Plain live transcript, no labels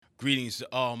Greetings to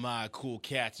all my cool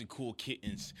cats and cool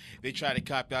kittens. They try to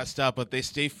copy our style, but they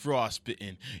stay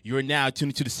frostbitten. You're now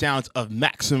tuning to the sounds of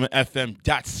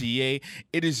MaximumFM.ca.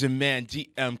 It is your man,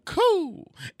 DM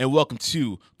Cool, and welcome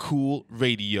to Cool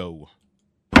Radio.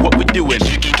 What we doing?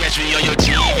 You can catch me on your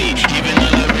TV, even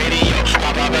on the radio.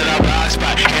 Pop up at our blog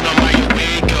spot, and on my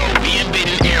way go. We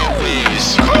invading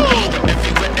airwaves. Cool!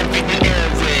 Everything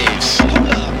airwaves. Hold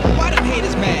up, why them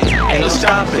haters mad? Ain't no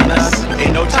stopping us,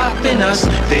 ain't no topping us.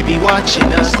 They be watching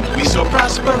us, we so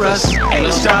prosperous. Ain't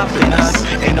no stopping us,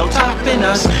 ain't no topping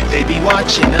us. They be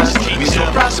watching us, we so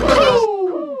prosperous.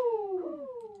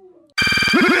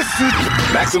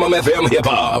 Maximum FM Hip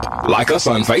Hop. Like us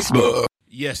on Facebook.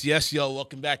 Yes, yo,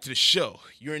 welcome back to the show.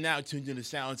 You're now tuned in the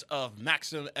sounds of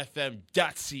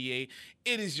MaximumFM.ca.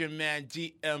 It is your man,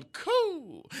 DM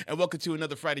Cool, and welcome to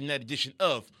another Friday night edition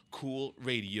of Cool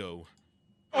Radio.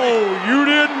 Oh, you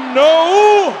didn't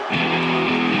know?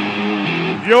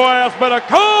 Your ass better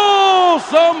call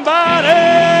somebody!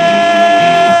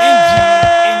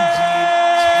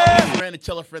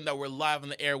 Tell a friend that we're live on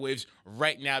the airwaves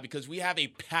right now because we have a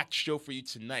packed show for you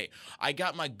tonight. I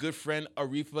got my good friend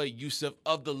Arifa Yusuf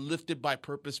of the Lifted by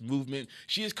Purpose movement.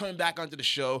 She is coming back onto the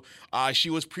show.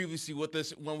 She was previously with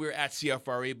us when we were at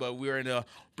CFRA, but we're in a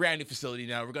brand new facility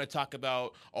now. We're going to talk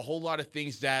about a whole lot of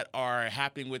things that are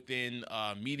happening within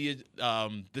media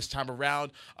this time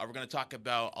around. We're going to talk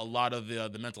about a lot of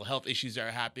the mental health issues that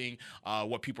are happening,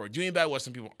 what people are doing about it, what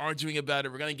some people aren't doing about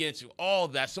it. We're going to get into all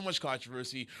of that, so much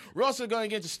controversy. We're also going to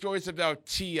get into stories about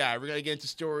T.I. We're going to get into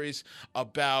stories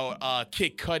about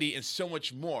Kid Cudi and so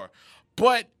much more.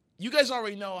 But you guys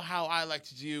already know how I like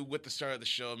to do with the start of the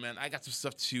show, man. I got some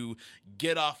stuff to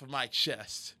get off of my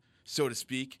chest, so to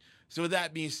speak. So with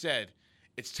that being said,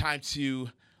 it's time to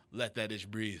let that bitch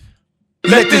breathe.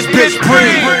 Let this bitch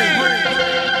breathe!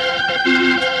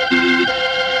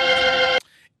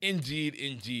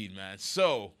 Indeed, man.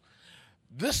 So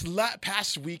this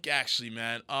past week, actually,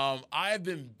 man, I've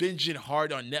been binging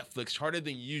hard on Netflix, harder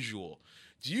than usual.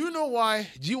 Do you know why?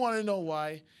 Do you want to know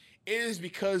why? It is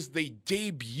because the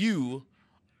debut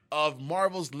of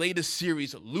Marvel's latest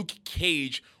series, Luke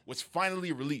Cage, was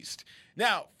finally released.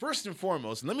 Now, first and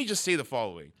foremost, let me just say the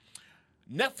following.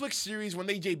 Netflix series, when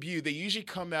they debut, they usually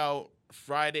come out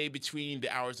Friday between the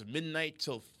hours of midnight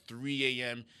till 3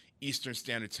 a.m. Eastern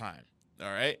Standard Time.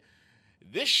 All right?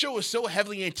 This show is so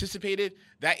heavily anticipated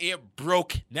that it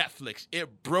broke Netflix.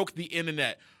 It broke the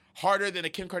internet harder than a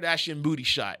Kim Kardashian booty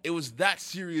shot. It was that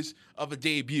serious of a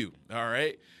debut. All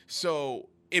right? So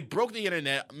it broke the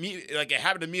internet. It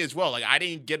happened to me as well. I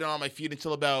didn't get it on my feed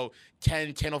until about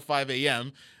 10:05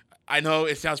 a.m. I know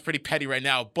it sounds pretty petty right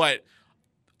now, but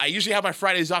I usually have my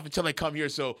Fridays off until I come here,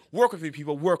 so work with me,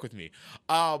 people, work with me.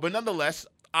 But nonetheless,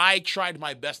 I tried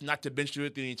my best not to binge through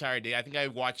it the entire day. I think I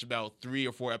watched about 3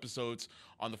 or 4 episodes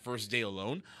on the first day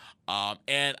alone,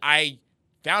 and I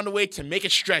found a way to make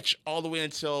it stretch all the way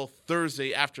until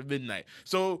Thursday after midnight.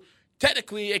 So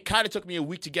technically, it kind of took me a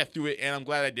week to get through it, and I'm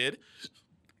glad I did.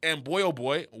 And boy, oh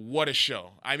boy, what a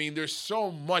show. I mean, there's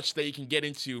so much that you can get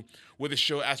into with a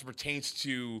show as pertains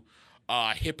to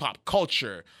hip-hop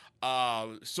culture,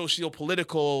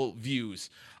 socio-political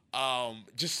views,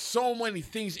 just so many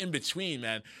things in between,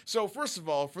 man. So first of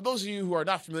all, for those of you who are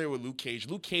not familiar with Luke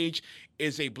Cage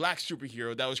is a black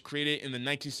superhero that was created in the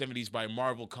 1970s by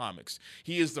Marvel Comics.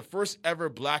 He is the first ever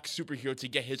black superhero to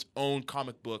get his own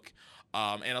comic book.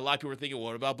 And a lot of people are thinking,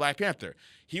 what about Black Panther?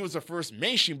 He was the first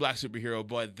mainstream black superhero,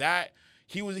 but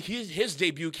his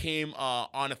debut came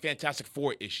on a Fantastic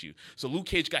Four issue. So Luke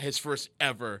Cage got his first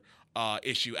ever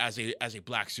issue as a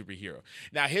black superhero.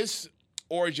 Now his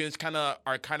origins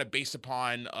are kind of based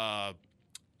upon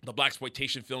the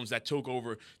blaxploitation films that took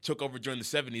over during the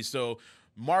 70s. So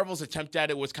Marvel's attempt at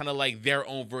it was kind of like their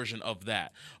own version of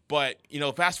that. But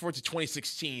fast forward to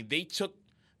 2016, they took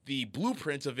the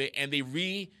blueprint of it and they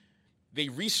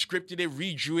re-scripted it,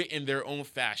 redrew it in their own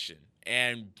fashion.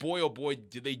 And boy, oh boy,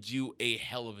 did they do a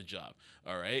hell of a job.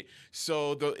 All right.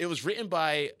 So it was written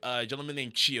by a gentleman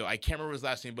named Chio. I can't remember his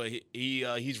last name, but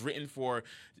he's written for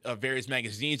various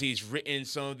magazines. He's written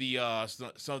some of the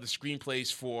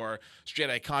screenplays for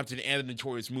Straight Outta Compton and the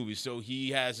Notorious movies. So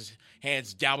he has his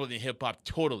hands dabbled in hip hop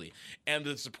totally. And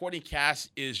the supporting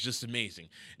cast is just amazing.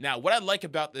 Now, what I like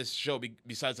about this show,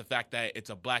 besides the fact that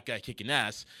it's a black guy kicking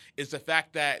ass, is the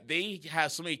fact that they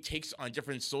have so many takes on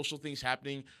different social things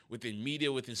happening within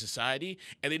media, within society,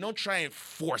 and they don't try and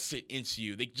force it into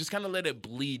you. They just kind of let it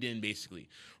bleed in, basically.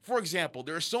 For example,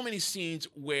 there are so many scenes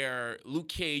where Luke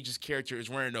Cage's character is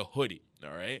wearing a hoodie,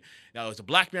 All right. Now, it's a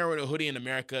black man wearing a hoodie in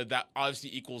America. That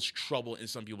obviously equals trouble in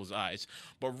some people's eyes.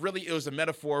 But really, it was a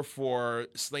metaphor for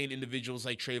slaying individuals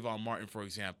like Trayvon Martin, for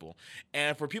example.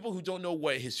 And for people who don't know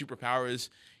what his superpower is,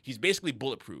 he's basically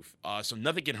bulletproof. So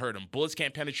nothing can hurt him. Bullets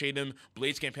can't penetrate him.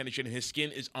 Blades can't penetrate him. His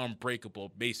skin is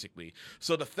unbreakable, basically.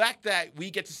 So the fact that we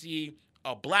get to see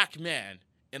a black man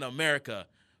in America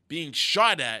being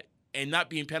shot at and not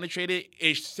being penetrated,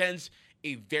 it sends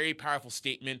a very powerful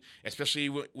statement, especially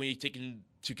when you take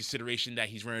into consideration that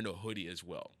he's wearing a hoodie as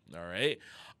well. All right.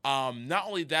 Not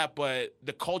only that, but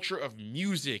the culture of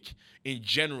music in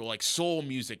general, like soul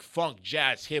music, funk,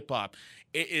 jazz, hip hop,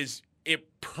 it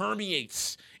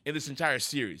permeates in this entire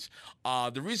series.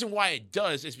 The reason why it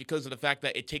does is because of the fact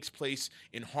that it takes place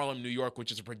in Harlem, New York,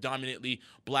 which is a predominantly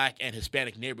black and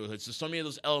Hispanic neighborhood. So many of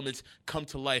those elements come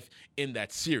to life in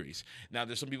that series. Now,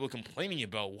 there's some people complaining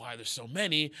about why there's so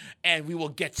many, and we will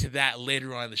get to that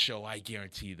later on in the show. I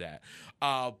guarantee that.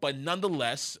 But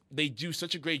nonetheless, they do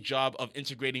such a great job of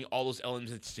integrating all those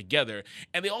elements together.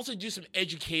 And they also do some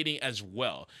educating as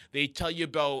well. They tell you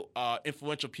about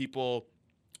influential people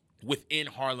within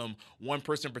Harlem. One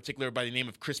person in particular by the name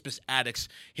of Crispus Attucks,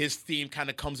 his theme kind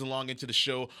of comes along into the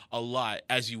show a lot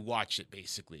as you watch it,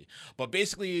 basically. But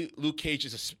basically, Luke Cage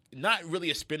is not really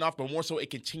a spinoff, but more so a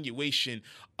continuation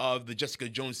of the Jessica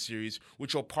Jones series,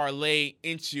 which will parlay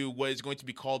into what is going to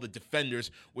be called The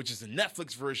Defenders, which is the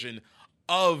Netflix version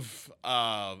of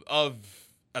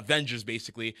Avengers,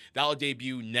 basically. That'll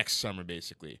debut next summer,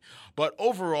 basically. But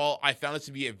overall, I found it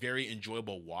to be a very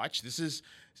enjoyable watch. This is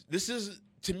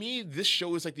to me, this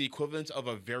show is like the equivalent of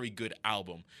a very good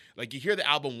album. Like, you hear the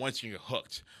album once and you're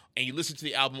hooked, and you listen to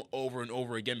the album over and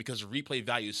over again because the replay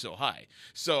value is so high.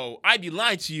 So I'd be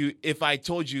lying to you if I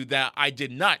told you that I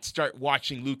did not start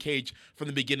watching Luke Cage from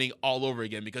the beginning all over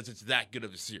again, because it's that good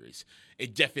of a series.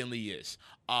 It definitely is.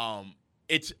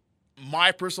 It's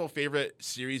my personal favorite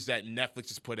series that Netflix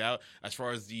has put out as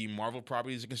far as the Marvel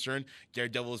properties are concerned.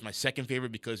 Daredevil is my second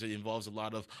favorite because it involves a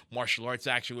lot of martial arts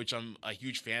action, which I'm a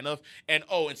huge fan of. And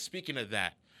speaking of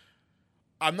that,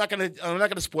 I'm not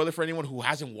gonna spoil it for anyone who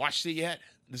hasn't watched it yet.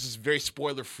 This is very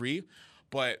spoiler free,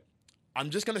 but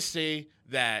I'm just gonna say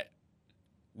that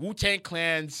Wu-Tang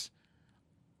Clan's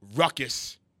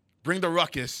Ruckus, Bring the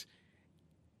Ruckus,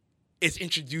 is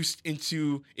introduced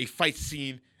into a fight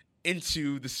scene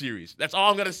into the series. That's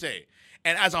all I'm going to say.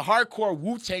 And as a hardcore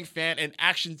Wu-Tang fan and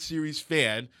action series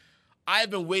fan, I've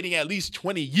been waiting at least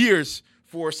 20 years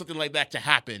for something like that to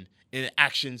happen in an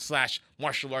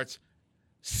action/martial arts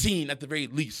scene at the very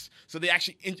least. So they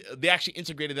actually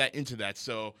integrated that into that.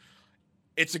 So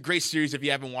it's a great series if you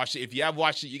haven't watched it. If you have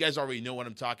watched it, you guys already know what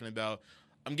I'm talking about.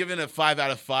 I'm giving it a 5 out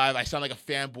of 5. I sound like a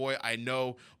fanboy, I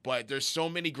know, but there's so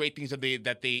many great things that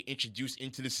they introduced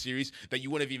into this series that you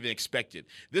wouldn't have even expected.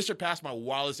 This surpassed my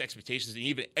wildest expectations and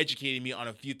even educated me on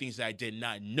a few things that I did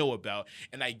not know about,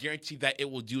 and I guarantee that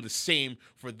it will do the same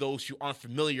for those who aren't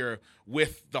familiar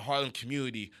with the Harlem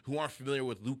community, who aren't familiar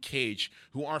with Luke Cage,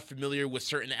 who aren't familiar with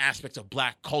certain aspects of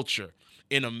black culture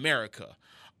in America.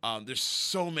 There's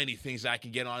so many things that I can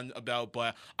get on about,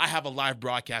 but I have a live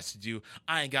broadcast to do.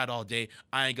 I ain't got all day.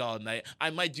 I ain't got all night.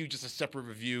 I might do just a separate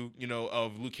review,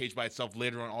 of Luke Cage by itself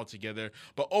later on altogether.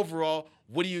 But overall,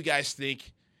 what do you guys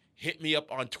think? Hit me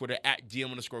up on Twitter at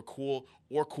DM_cool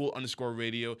or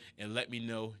cool_radio and let me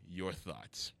know your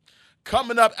thoughts.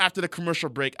 Coming up after the commercial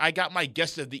break, I got my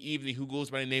guest of the evening who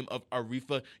goes by the name of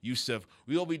Arifa Youssef.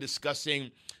 We will be discussing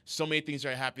so many things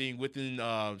that are happening within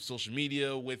social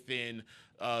media, within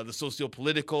the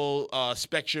socio-political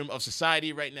spectrum of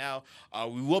society right now.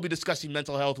 We will be discussing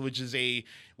mental health, which is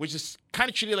kind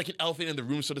of treated like an elephant in the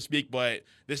room, so to speak, but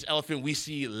this elephant we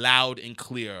see loud and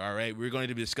clear, all right? We're going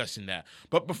to be discussing that.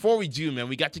 But before we do, man,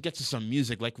 we got to get to some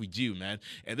music like we do, man.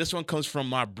 And this one comes from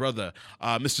my brother,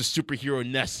 Mr. Superhero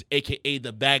Ness, a.k.a.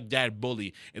 the Baghdad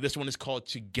Bully. And this one is called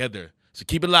Together. So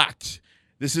keep it locked.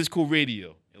 This is Cool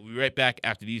Radio. And we'll be right back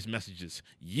after these messages.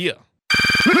 Yeah.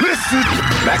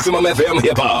 Maximum FM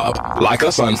Hip Hop. Like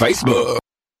us on Facebook.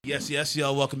 Yes,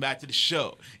 y'all. Welcome back to the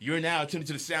show. You're now tuned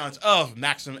to the sounds of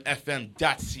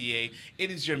MaximumFM.ca.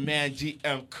 It is your man,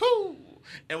 DM Cool.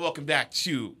 And welcome back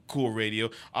to Cool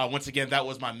Radio. Once again, that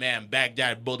was my man,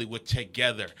 Baghdad Bully with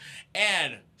Together.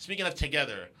 And speaking of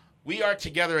Together, we are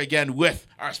together again with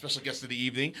our special guest of the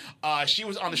evening. She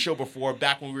was on the show before,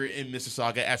 back when we were in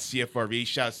Mississauga at CFRE.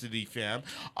 Shouts to the fam.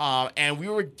 And we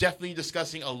were definitely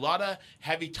discussing a lot of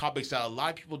heavy topics that a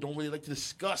lot of people don't really like to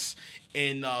discuss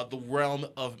in the realm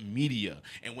of media.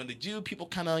 And when they do, people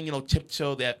kind of,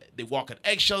 tiptoe, that they walk on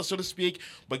eggshells, so to speak.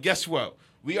 But guess what?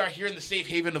 We are here in the safe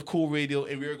haven of Cool Radio,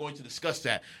 and we are going to discuss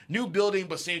that. New building,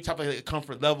 but same type of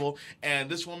comfort level.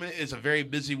 And this woman is a very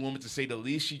busy woman, to say the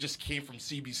least. She just came from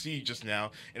CBC just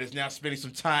now and is now spending some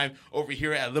time over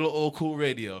here at Little Old Cool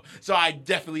Radio. So I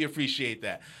definitely appreciate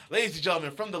that. Ladies and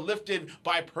gentlemen, from the Lifted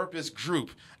by Purpose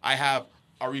group, I have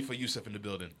Arifa Youssef in the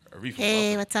building. Arifa, Hey,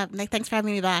 welcome. what's up? Nick, thanks for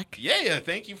having me back. Yeah,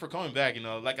 thank you for coming back.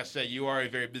 Like I said, you are a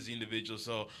very busy individual,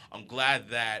 so I'm glad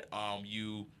that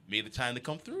you made the time to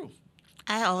come through.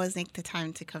 I always make the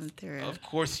time to come through. Of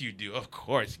course you do. Of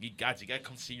course. You got to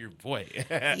come see your boy.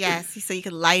 Yes, so you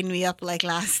can line me up like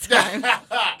last time.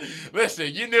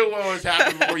 Listen, you knew what was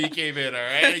happening before you came in, all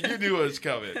right? You knew what was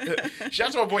coming. Shout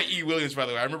out to my boy E. Williams, by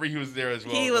the way. I remember he was there as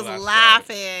well. He the was last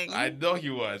laughing. time. I know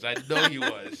he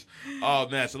was. Oh,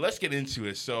 man. So let's get into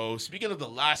it. So speaking of the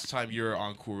last time you were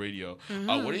on Cool Radio,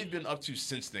 what have you been up to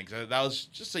since then? 'Cause that was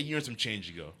just a year and some change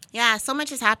ago. Yeah, so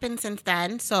much has happened since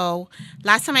then. So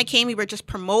last time I came, we were just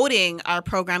promoting our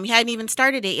program. We hadn't even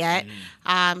started it yet.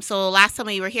 So last time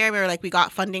we were here, we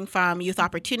got funding from Youth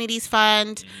Opportunities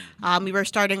Fund. We were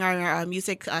starting our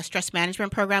music stress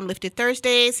management program, Lifted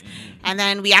Thursdays. And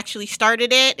then we actually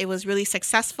started it. It was really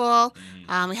successful.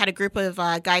 We had a group of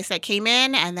guys that came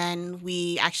in, and then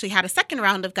we actually had a second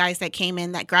round of guys that came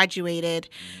in that graduated.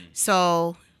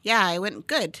 So, yeah, it went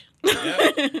good. Yeah.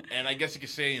 And I guess you could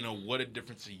say, what a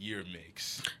difference a year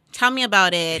makes. Tell me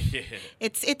about it. Yeah.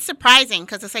 It's surprising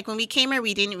because it's like when we came here,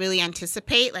 we didn't really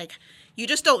anticipate. Like, you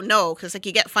just don't know because, like,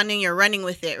 you get funding, you're running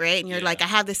with it, right? And you're like, I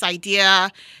have this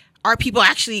idea. Are people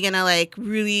actually going to, like,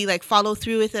 really, like, follow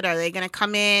through with it? Are they going to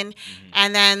come in?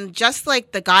 And then just,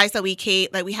 like, the guys that we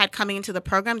had coming into the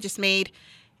program just made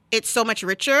it so much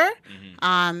richer.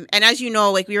 And as you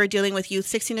know, like, we were dealing with youth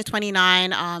 16 to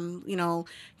 29,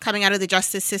 coming out of the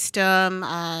justice system,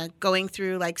 going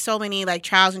through, like, so many, like,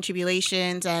 trials and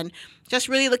tribulations, and just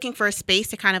really looking for a space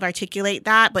to kind of articulate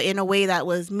that, but in a way that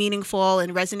was meaningful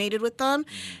and resonated with them.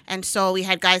 And so we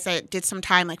had guys that did some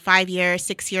time, like 5 years,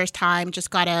 6 years time, just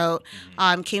got out,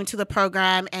 came to the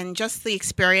program, and just the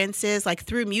experiences, like,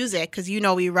 through music, because,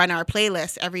 we run our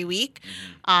playlist every week.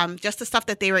 Just the stuff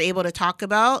that they were able to talk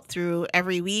about through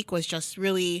every week was just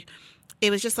really,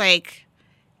 it was just like,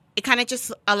 it kind of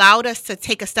just allowed us to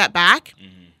take a step back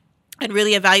and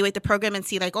really evaluate the program and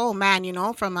see, like, oh, man,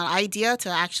 from an idea to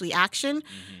actually action,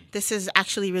 this is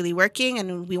actually really working,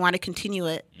 and we want to continue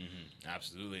it.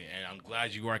 Absolutely. And I'm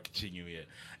glad you are continuing it.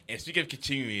 And speaking of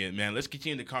continuing it, man, let's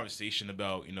continue the conversation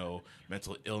about,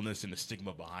 mental illness and the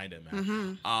stigma behind it,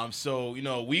 man. So,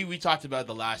 we talked about it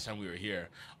the last time we were here,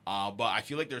 but I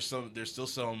feel like there's still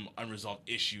some unresolved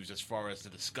issues as far as the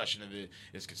discussion of it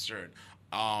is concerned.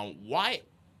 Why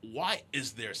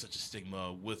is there such a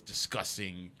stigma with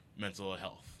discussing mental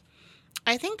health?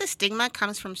 I think the stigma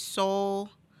comes from so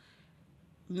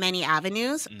many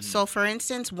avenues. So, for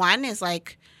instance, one is,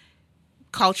 like,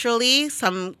 culturally,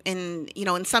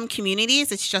 in some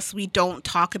communities, it's just we don't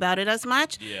talk about it as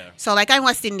much. Yeah. So, like, I'm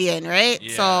West Indian, right?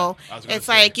 Yeah, so it's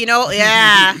like,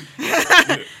 yeah.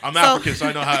 I'm African, so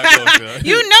I know how it goes.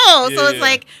 Yeah, so it's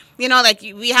like, like,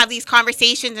 we have these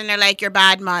conversations, and they're like, your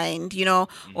bad mind,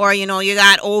 or, you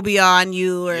got Obi on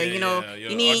you, or, you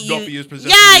need you. Guppy is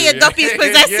possessing you. Your guppy is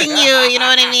possessing you, you know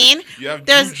what I mean? You have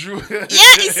juju.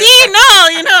 You see,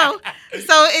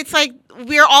 So it's like,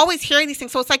 we're always hearing these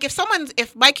things. So it's like,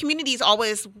 if my community is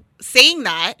always saying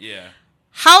that,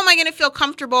 how am I going to feel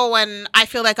comfortable when I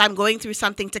feel like I'm going through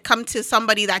something to come to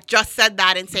somebody that just said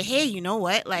that and say, hey, you know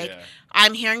what? Like,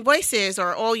 I'm hearing voices,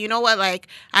 or, oh, you know what? Like,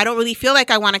 I don't really feel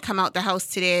like I want to come out the house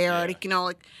today, or, like,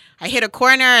 I hit a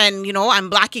corner and, I'm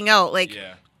blacking out. Like,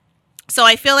 so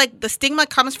I feel like the stigma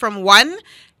comes from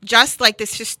just like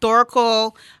this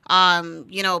historical,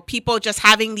 people just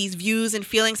having these views and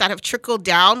feelings that have trickled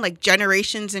down like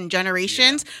generations and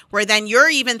generations, where then you're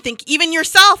even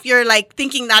yourself, you're like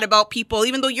thinking that about people,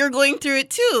 even though you're going through it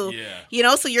too.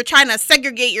 So you're trying to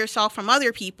segregate yourself from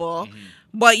other people,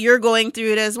 but you're going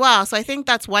through it as well. So I think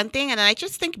that's one thing. And then I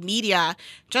just think media,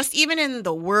 just even in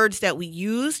the words that we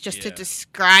use just to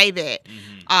describe it.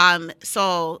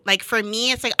 So like for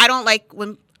me, it's like, I don't like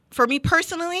for me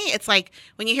personally, it's like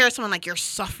when you hear someone like, you're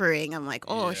suffering, I'm like,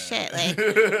 oh shit, like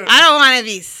I don't want to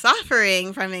be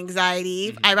suffering from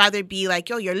anxiety. I'd rather be like,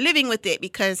 yo, you're living with it,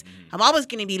 because I'm always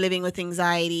going to be living with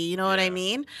anxiety. You know what I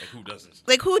mean? Like, who doesn't?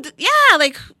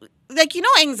 Like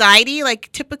anxiety, like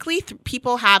typically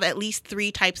people have at least 3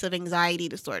 types of anxiety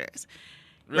disorders,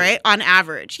 right? On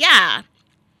average. Yeah.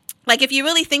 Like, if you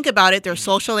really think about it, there's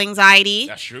social anxiety.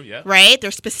 That's true, yeah. Right?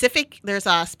 There's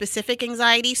a specific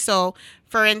anxiety. So,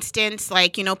 for instance,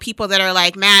 like, you know, people that are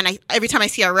like, man, every time I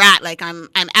see a rat, like, I'm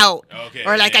out. Okay,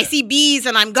 or like, I see bees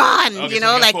and I'm gone. Okay, you so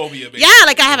know, like like, phobia, basically. yeah,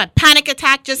 like I have a panic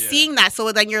attack just seeing that.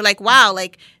 So then you're like, wow,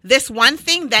 like this one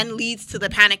thing then leads to the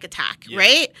panic attack,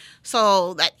 right?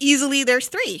 So that easily there's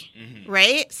 3,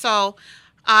 right? So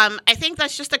I think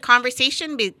that's just a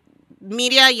conversation.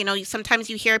 Media, you know, sometimes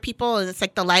you hear people and it's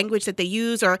like the language that they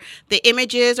use or the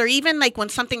images, or even like when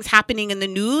something's happening in the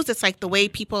news, it's like the way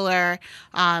people are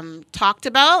talked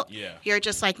about. Yeah. You're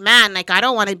just like, man, like I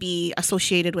don't want to be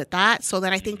associated with that. So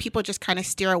then I think people just kind of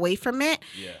steer away from it.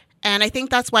 Yeah. And I think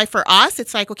that's why for us,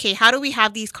 it's like, okay, how do we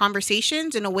have these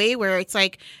conversations in a way where it's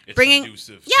like bringing,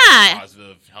 conducive,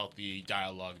 positive, healthy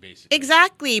dialogue, basically.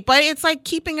 Exactly. But it's like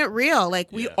keeping it real.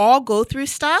 Like we all go through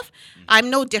stuff. I'm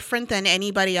no different than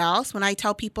anybody else. When I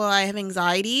tell people I have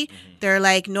anxiety, they're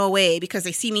like, no way, because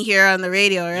they see me here on the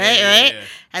radio, right? Yeah.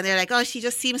 And they're like, oh, she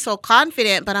just seems so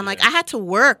confident. But I'm like, I had to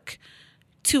work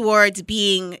towards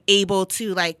being able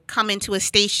to like come into a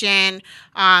station.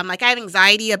 Like I have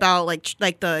anxiety about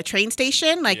like the train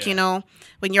station, like, you know,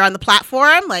 when you're on the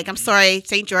platform, like, I'm sorry,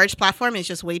 St. George platform is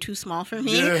just way too small for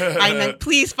me. I'm like,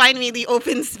 please find me the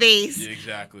open space. Yeah,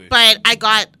 exactly. But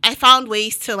I found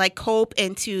ways to like cope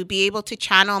and to be able to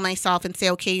channel myself and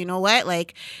say, okay, you know what?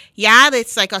 Like, yeah,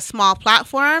 it's like a small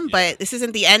platform, but this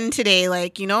isn't the end today.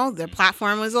 Like, you know, the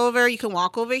platform was over. You can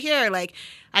walk over here. Like,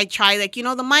 I try, like, you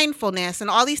know, the mindfulness and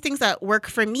all these things that work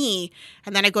for me.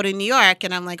 And then I go to New York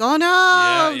and I'm like, oh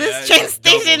no, this train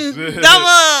station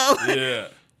double. Yeah.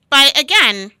 But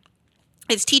again,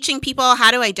 it's teaching people how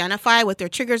to identify what their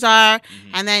triggers are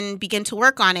and then begin to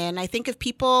work on it. And I think if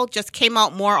people just came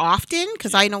out more often,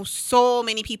 because I know so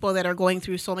many people that are going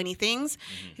through so many things,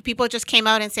 if people just came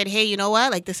out and said, hey, you know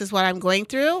what, like this is what I'm going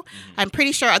through, I'm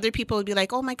pretty sure other people would be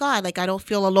like, oh my God, like I don't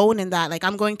feel alone in that. Like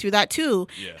I'm going through that too.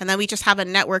 Yeah. And then we just have a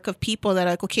network of people that are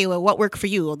like, okay, well, what worked for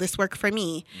you? Will this work for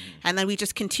me? And then we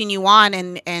just continue on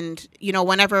and you know,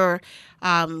 whenever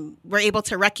we're able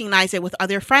to recognize it with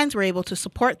other friends, we're able to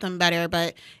support them better.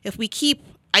 But if we keep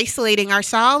isolating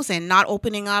ourselves and not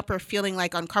opening up or feeling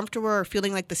like uncomfortable or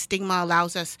feeling like the stigma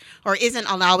allows us or isn't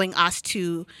allowing us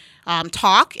to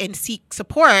talk and seek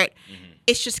support,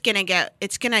 it's just gonna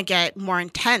get more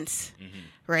intense,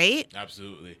 right?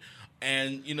 Absolutely.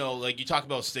 And you know, like you talk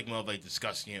about stigma of like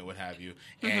discussing it, what have you,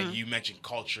 and you mentioned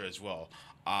culture as well.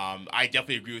 I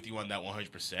definitely agree with you on that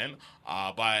 100%.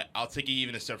 But I'll take it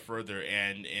even a step further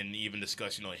and even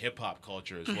discuss, you know, hip hop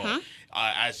culture as well.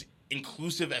 As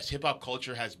inclusive as hip hop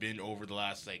culture has been over the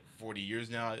last like 40 years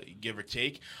now, give or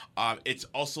take, it's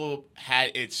also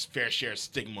had its fair share of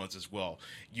stigmas as well.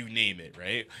 You name it,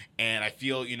 right? And I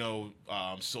feel, you know,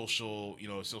 social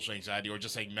anxiety or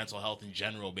just like mental health in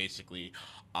general, basically.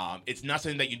 It's not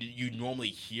something that you normally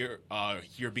hear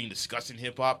being discussed in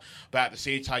hip hop, but at the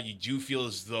same time, you do feel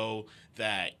as though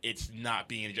that it's not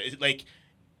being addressed. Like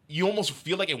you almost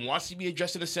feel like it wants to be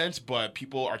addressed in a sense, but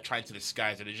people are trying to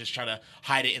disguise it. They're just trying to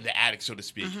hide it in the attic, so to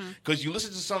speak. Because you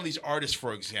listen to some of these artists,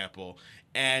 for example,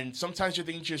 and sometimes you're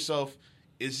thinking to yourself,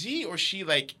 is he or she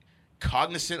like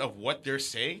cognizant of what they're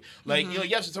saying? Like, you know,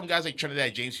 you have some guys like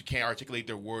Trinidad James who can't articulate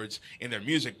their words in their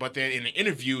music, but then in an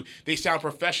interview, they sound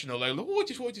professional, like,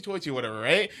 whatever,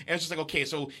 right? And it's just like, okay,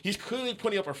 so he's clearly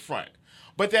putting up a front.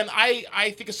 But then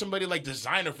I think of somebody like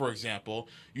Designer, for example.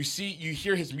 You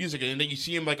hear his music, and then you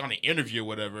see him like on an interview or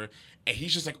whatever, and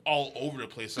he's just like all over the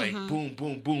place, like boom,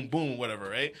 boom, boom, boom, whatever,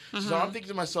 right? So I'm thinking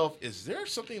to myself, is there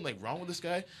something like wrong with this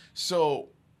guy? So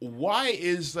why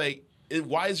is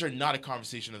there not a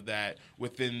conversation of that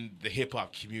within the hip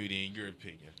hop community, in your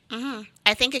opinion?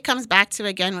 I think it comes back to,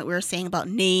 again, what we were saying about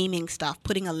naming stuff,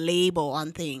 putting a label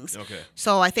on things. Okay.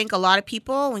 So I think a lot of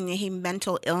people, when you hear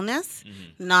mental illness,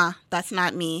 nah, that's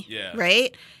not me. Yeah.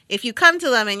 Right? If you come to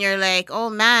them and you're like, oh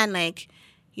man, like,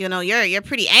 you know, you're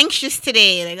pretty anxious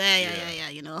today. Like, yeah,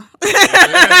 you know.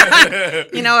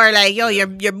 You know, or like, yo,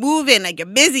 you're moving, like you're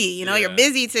busy, you know, you're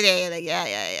busy today. Like,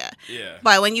 yeah.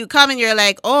 But when you come and you're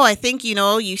like, oh, I think, you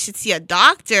know, you should see a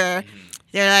doctor,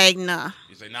 they're like, nah.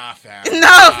 He's like, nah, fam.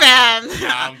 No, fam.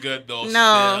 Nah, I'm good though.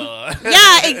 No.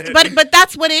 Yeah, but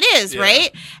that's what it is,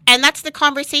 right? And that's the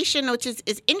conversation, which is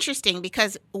interesting,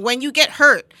 because when you get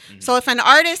hurt, so if an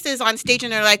artist is on stage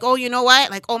and they're like, oh, you know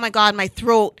what? Like, oh my God, my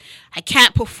throat, I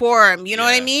can't perform. You know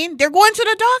what I mean? They're going to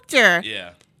the doctor.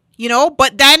 Yeah. You know,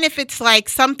 but then if it's like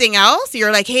something else,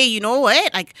 you're like, hey, you know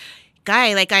what? Like,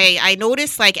 guy, like I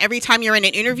notice like every time you're in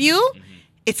an interview,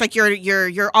 it's like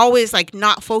you're always like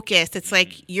not focused. It's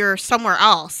like you're somewhere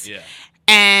else. Yeah.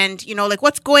 And, you know, like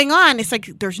what's going on? It's like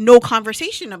there's no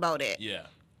conversation about it. Yeah.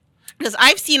 because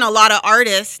I've seen a lot of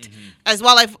artists as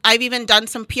well. I've even done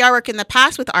some PR work in the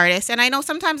past with artists, and I know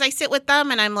sometimes I sit with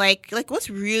them and I'm like what's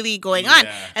really going on?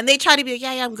 And they try to be like,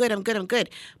 yeah, I'm good.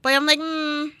 But I'm like,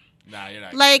 nah, you're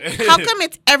not. Like, how come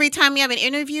it's every time you have an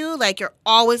interview, like you're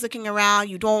always looking around,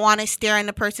 you don't want to stare in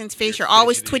the person's face, you're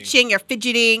always twitching, you're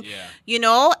fidgeting, you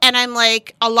know? And I'm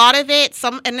like, a lot of it,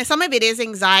 some of it is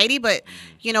anxiety, but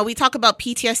you know, we talk about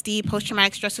PTSD,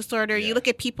 post-traumatic stress disorder. You look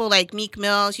at people like Meek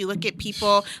Mills, you look at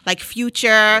people like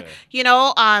Future, you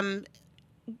know,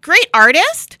 great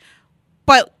artist.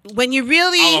 But when you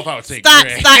really stop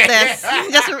this,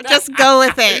 just go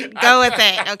with it. Go with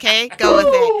it, okay? Go with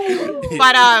it.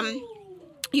 But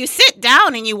you sit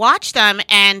down and you watch them,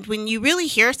 and when you really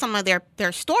hear some of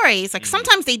their stories, like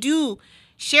sometimes they do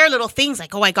share little things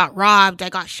like, oh, I got robbed, I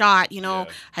got shot, you know,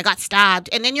 I got stabbed.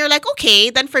 And then you're like, okay,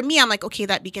 then for me, I'm like, okay,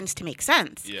 that begins to make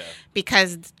sense. Yeah.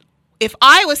 Because if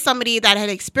I was somebody that had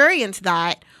experienced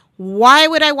that, why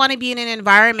would I want to be in an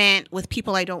environment with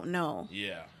people I don't know?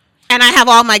 Yeah. And I have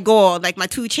all my gold, like my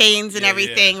 2 chains and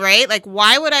everything, right? Like,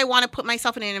 why would I want to put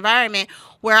myself in an environment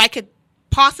where I could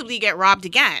possibly get robbed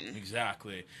again?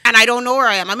 Exactly. And I don't know where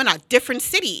I am. I'm in a different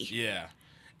city. Yeah.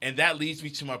 And that leads me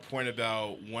to my point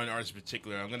about one artist in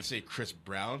particular. I'm going to say Chris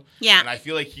Brown. Yeah. And I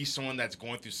feel like he's someone that's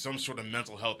going through some sort of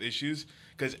mental health issues.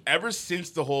 Because ever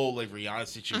since the whole like Rihanna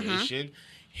situation,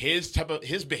 his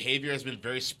behavior has been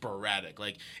very sporadic.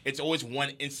 Like, it's always one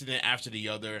incident after the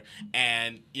other.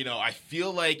 And, you know, I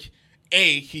feel like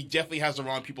he definitely has the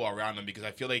wrong people around him, because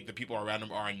I feel like the people around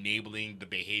him are enabling the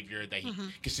behavior that he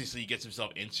consistently gets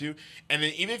himself into. And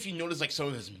then even if you notice like some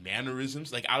of his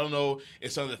mannerisms, like I don't know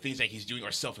if some of the things that he's doing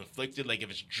are self-inflicted, like if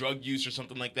it's drug use or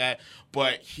something like that,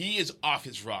 but he is off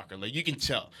his rocker. Like you can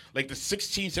tell. Like the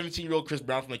 16, 17-year-old Chris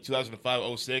Brown from like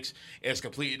 2005, 06 is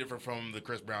completely different from the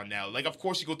Chris Brown now. Like of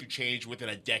course you go through change within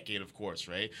a decade, of course,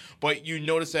 right? But you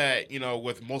notice that, you know,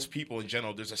 with most people in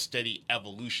general, there's a steady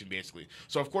evolution basically.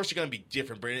 So of course you're going to be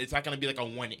different, but it's not going to be like a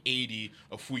 180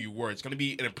 of who you were. It's going to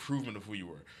be an improvement of who you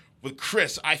were. With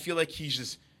Chris, I feel like he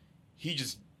just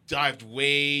dived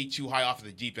way too high off of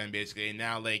the deep end basically, and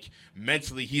now like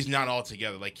mentally he's not all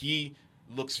together. Like he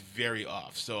looks very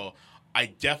off. So I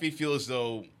definitely feel as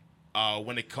though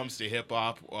when it comes to hip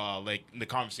hop, like the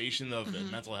conversation of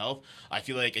mental health, I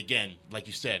feel like, again, like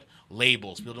you said,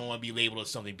 labels. People don't want to be labeled as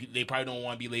something. They probably don't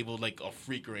want to be labeled like a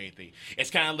freak or anything.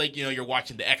 It's kind of like, you know, you're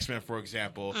watching the X-Men, for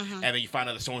example, and then you find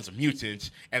out that someone's a mutant,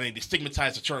 and then they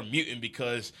stigmatize the term mutant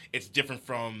because it's different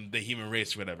from the human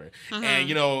race or whatever. And,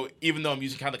 you know, even though I'm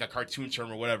using kind of like a cartoon term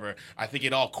or whatever, I think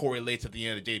it all correlates at the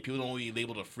end of the day. People don't want to be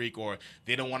labeled a freak, or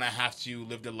they don't want to have to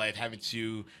live their life having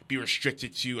to be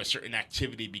restricted to a certain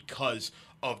activity because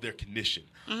of their condition.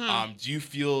 Do you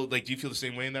feel the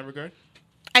same way in that regard?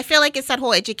 I feel like it's that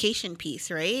whole education piece,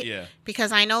 right? Yeah.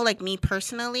 Because I know, like, me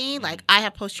personally, like, I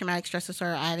have post-traumatic stress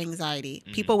disorder, I have anxiety.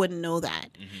 People wouldn't know that,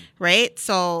 right?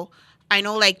 So I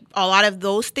know, like, a lot of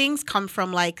those things come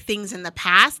from, like, things in the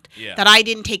past that I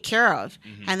didn't take care of.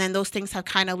 And then those things have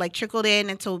kind of, like, trickled in.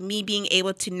 And so me being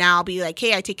able to now be like,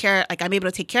 hey, I'm able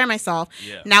to take care of myself.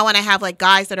 Yeah. Now when I have, like,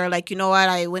 guys that are like, you know what,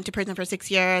 I went to prison for 6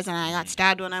 years and I got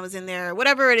stabbed when I was in there,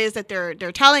 whatever it is that they're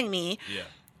telling me. Yeah.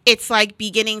 It's like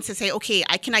beginning to say, okay,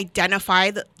 I can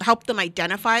help them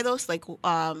identify those, like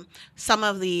some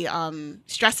of the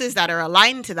stresses that are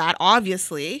aligned to that,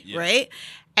 obviously, right?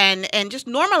 And just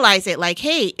normalize it, like,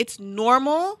 hey, it's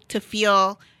normal to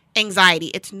feel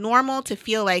anxiety. It's normal to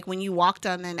feel like when you walk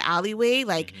down an alleyway,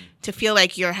 like to feel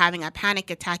like you're having a panic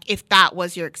attack, if that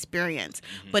was your experience.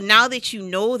 But now that you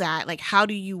know that, like, how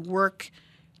do you work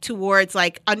towards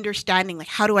like understanding, like,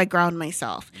 how do I ground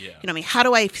myself? You know what I mean? How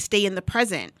do I stay in the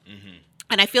present?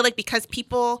 And I feel like because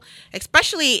people,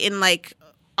 especially in like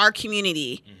our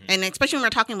community, and especially when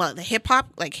we're talking about the hip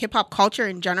hop culture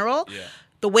in general,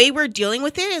 the way we're dealing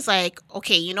with it is like,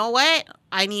 okay, you know what?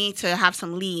 I need to have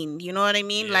some lean. You know what I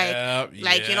mean? You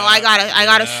know, I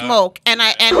gotta smoke. And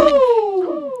I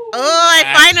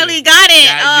finally got it.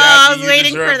 I was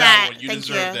waiting for that. Thank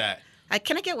you.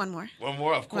 Can I get one more? One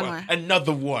more, of course.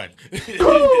 Another one.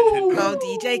 Oh,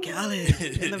 DJ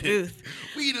Khaled in the booth.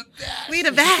 We the best. We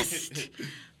the best.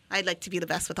 I'd like to be the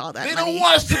best with all that they money. Don't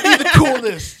want us to be the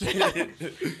coolest.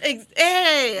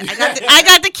 Hey, I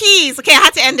got the keys. Okay, I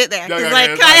had to end it there. You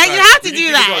have to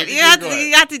do that.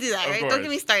 You have to do that, right? Don't get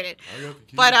me started.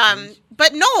 But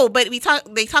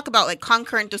they talk about like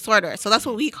concurrent disorder. So that's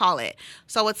what we call it.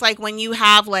 So it's like when you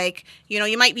have like, you know,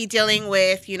 you might be dealing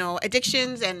with, you know,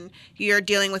 addictions, and you're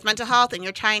dealing with mental health, and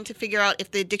you're trying to figure out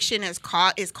if the addiction is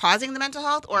causing the mental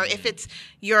health, or if it's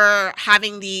you're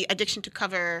having the addiction to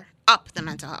cover up the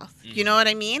mental health. You know what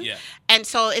I mean? Yeah. And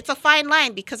so it's a fine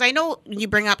line because I know you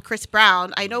bring up Chris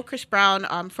Brown. I know Chris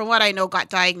Brown, from what I know, got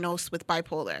diagnosed with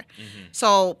bipolar.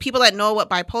 So people that know what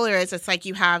bipolar is, it's like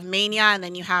you have mania and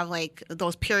then you have like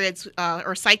those periods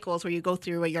or cycles where you go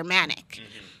through where you're manic.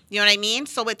 You know what I mean?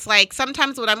 So it's like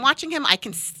sometimes when I'm watching him,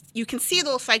 you can see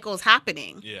those cycles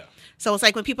happening. Yeah. So it's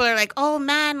like when people are like, "Oh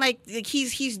man, like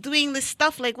he's doing this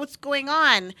stuff. Like what's going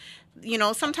on?" You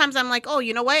know, sometimes I'm like, "Oh,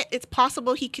 you know what? It's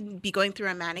possible he could be going through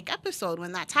a manic episode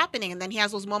when that's happening." And then he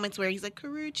has those moments where he's like,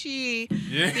 "Karuchi,"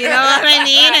 you know what I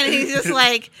mean? And he's just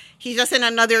like, he's just in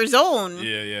another zone.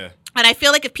 Yeah, yeah. And I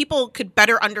feel like if people could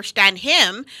better understand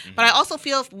him, but I also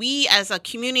feel if we as a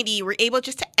community were able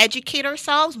just to educate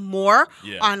ourselves more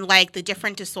on like the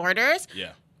different disorders,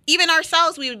 even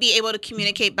ourselves, we would be able to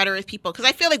communicate better with people. Because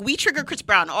I feel like we trigger Chris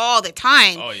Brown all the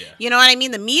time. Oh, yeah. You know what I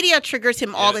mean? The media triggers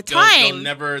him all the time.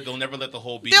 They'll never let the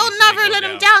whole beat. They'll never let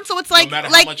him down. So it's like, no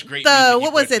how much great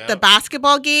what was it? The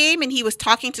basketball game, and he was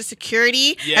talking to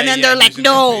security, and then they're like,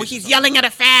 "No, he's yelling at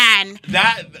a fan."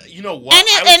 That, you know what? And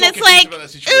it's like, it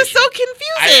was so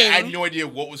confusing. I had no idea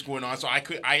what was going on, so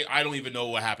I don't even know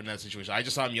what happened in that situation. I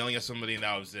just saw him yelling at somebody, and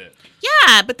that was it.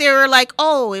 Yeah, but they were like,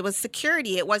 "Oh, it was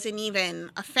security. It wasn't even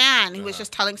a fan. He was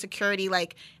just telling security,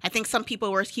 like, I think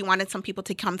he wanted some people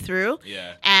to come through.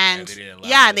 Yeah. And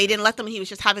they didn't let them. He was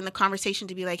just having the conversation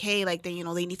to be like, hey, like, they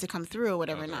need to come through or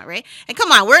whatever, not right? And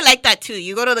come on, we're like that too.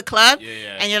 You go to the club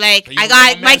and you're like, I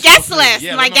got my guest list.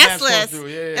 My guest list.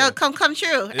 It'll come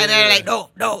true. And they're like,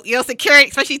 no, security,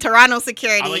 especially Toronto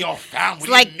security. I'm like, oh, fam, what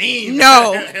like, do you mean?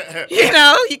 No.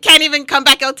 You can't even come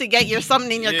back out to get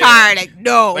something in your car. Like,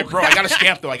 no. Like, bro, I got a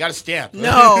stamp, though.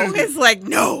 No. It's like,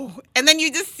 no. And then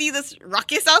you just see this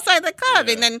ruckus outside the club,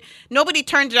 and then nobody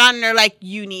turns around and they're like,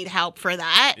 you need help for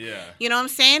that. Yeah. You know what I'm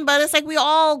saying? But it's like we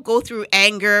all go through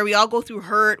anger, we all go through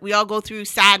hurt, we all go through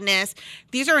sadness.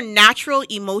 These are natural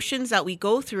emotions that we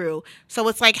go through. So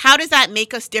it's like, how does that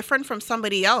make us different from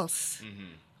somebody else?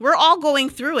 We're all going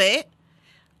through it.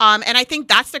 And I think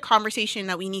that's the conversation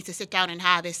that we need to sit down and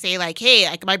have is say like, hey,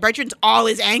 like my brethren's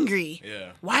always angry.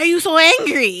 Yeah. Why are you so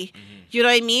angry? You know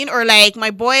what I mean? Or like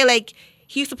my boy, like,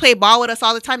 he used to play ball with us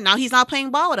all the time. Now he's not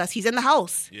playing ball with us. He's in the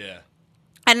house. Yeah.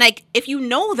 And, like, if you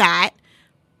know that,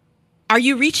 are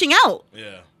you reaching out?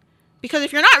 Yeah. Because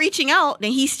if you're not reaching out,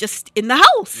 then he's just in the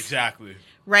house. Exactly.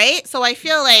 Right? So I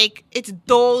feel like it's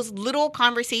those little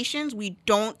conversations we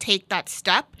don't take that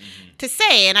step to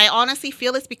say. And I honestly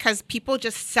feel it's because people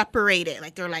just separate it.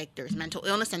 Like, they're like, there's mental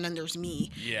illness and then there's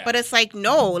me. Yeah. But it's like,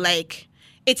 no, like,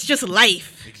 it's just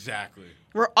life. Exactly.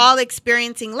 We're all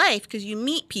experiencing life because you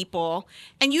meet people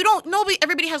and you don't know,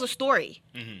 everybody has a story.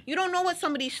 You don't know what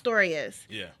somebody's story is.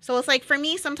 Yeah. So it's like, for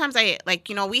me, sometimes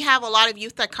we have a lot of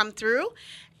youth that come through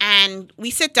and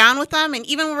we sit down with them. And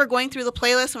even when we're going through the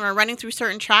playlist, when we're running through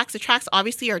certain tracks, the tracks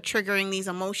obviously are triggering these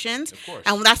emotions. Of course.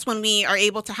 And that's when we are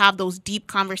able to have those deep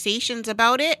conversations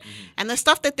about it. And the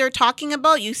stuff that they're talking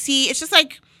about, you see, it's just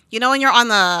like, you know, when you're on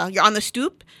the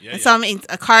stoop and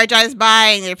a car drives by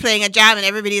and they're playing a jam and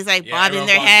everybody's like bobbing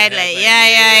their head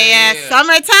like,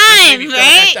 summertime,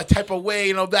 right? That type of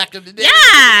way, back in the day.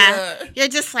 Yeah. You're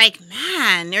just like,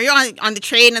 man, you're on the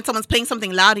train and someone's playing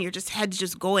something loud and your head's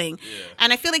just going. Yeah.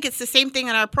 And I feel like it's the same thing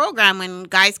in our program when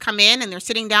guys come in and they're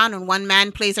sitting down and one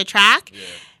man plays a track.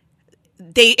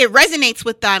 Yeah. It resonates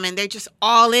with them and they're just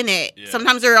all in it. Yeah.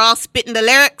 Sometimes they're all spitting the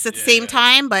lyrics at the same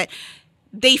time, but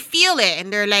they feel it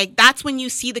and they're like, that's when you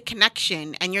see the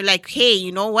connection and you're like, hey,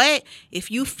 you know what? If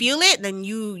you feel it, then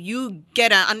you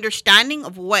get an understanding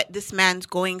of what this man's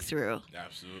going through.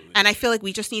 Absolutely. And I feel like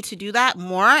we just need to do that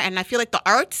more. And I feel like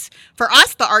for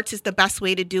us, the arts is the best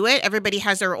way to do it. Everybody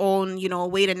has their own,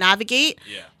 way to navigate.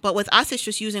 Yeah. But with us, it's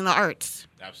just using the arts.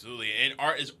 Absolutely. And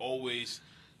art has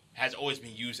always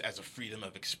been used as a freedom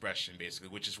of expression, basically,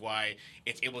 which is why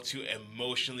it's able to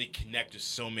emotionally connect with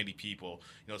so many people.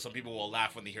 Some people will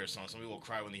laugh when they hear a song. Some people will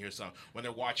cry when they hear a song. When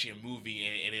they're watching a movie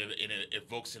and it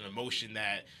evokes an emotion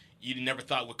that you never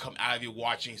thought would come out of you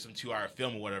watching some 2-hour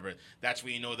film or whatever, that's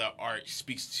when you know that art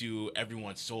speaks to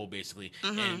everyone's soul, basically,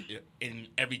 in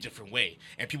every different way.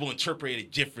 And people interpret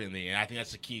it differently, and I think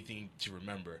that's the key thing to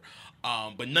remember.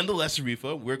 But nonetheless,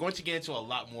 Arifa, we're going to get into a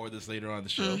lot more of this later on in the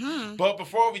show. But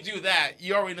before we do that,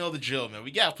 you already know the drill, man.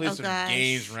 We got to play some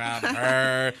games around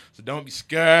her, so don't be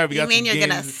scared. You're going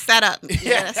to set up.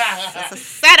 It's a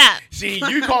setup. See,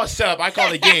 you call it setup. I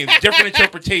call it games. Different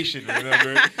interpretation,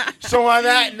 remember? So on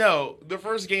that note, the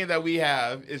first game that we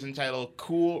have is entitled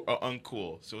Cool or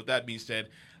Uncool. So with that being said,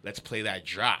 let's play that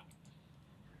drop.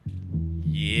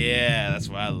 Yeah, that's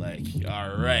what I like.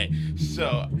 All right.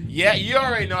 So, yeah, you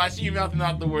already know. I see you mouthing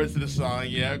out the words to the song.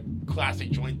 Yeah,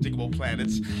 classic joint, Diggable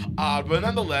Planets. But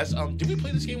nonetheless, did we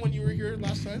play this game when you were here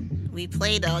last time? We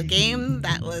played a game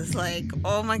that was like,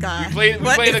 oh my god, We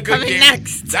played a good coming game.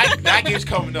 next? That game's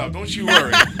coming up. Don't you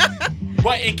worry.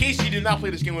 But in case you did not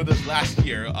play this game with us last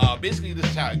year, basically this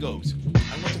is how it goes.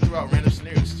 I'm going to throw out random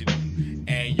scenarios to you,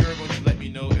 and you're going to let me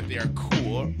know if they are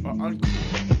cool or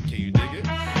uncool. Can you dig it?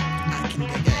 I can dig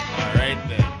it. All right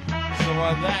then. So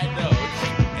on that note,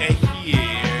 and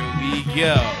here we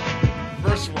go.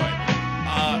 First one,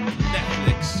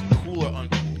 Netflix, cool or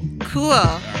uncool? Cool.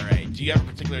 All right. Do you have a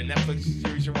particular Netflix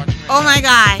series you're watching right Oh now? my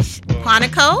gosh,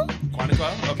 Quantico.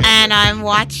 Quantico? Okay. And I'm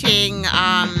watching,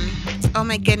 oh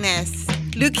my goodness,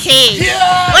 Luke Cage.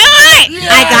 Yes! Wait.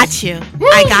 Yes! I got you.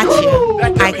 I got you.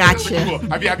 That I definitely got is you. cool.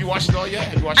 Have you watched it all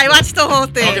yet? I watched the whole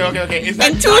thing. Okay. Is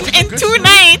that In is it a two good story?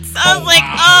 nights. I was like,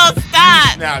 wow. oh,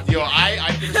 stop. Now, yo,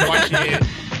 I finished watching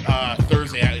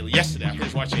it yesterday. I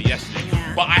finished watching it yesterday.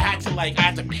 Yeah. But I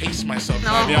had to pace myself.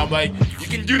 No. I mean, I'm like, you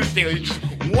can do this thing. Like, just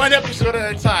one episode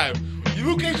at a time.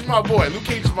 Luke Cage is my boy.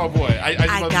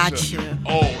 I got you.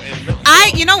 Oh,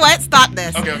 and You know what? Stop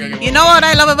this. Okay. You know what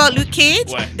I love about Luke Cage?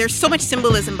 What? There's so much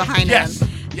symbolism behind Yes. him.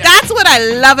 Yes. That's what I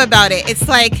love about it. It's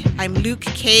like, I'm Luke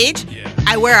Cage. Yeah.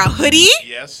 I wear a hoodie.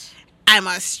 Yes. I'm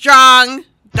a strong,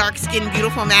 dark-skinned,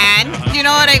 beautiful man. You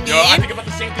know what I mean? Yo, I think about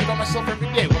the same thing about myself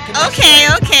every day. What can I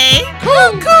Okay.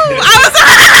 Cool.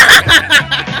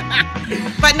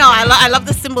 But no, I love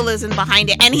the symbolism behind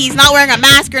it. And he's not wearing a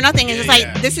mask or nothing. It's just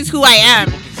like, this is who I am.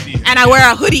 People can see him. And I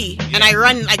wear a hoodie. And I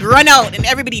run out and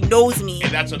everybody knows me.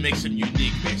 And that's what makes him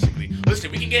unique, basically.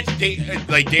 Listen, we can get to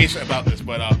days about this,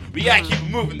 but we gotta keep it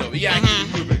moving, though. Keep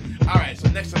it moving. All right, so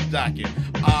next on the docket,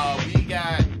 we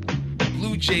got the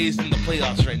Blue Jays in the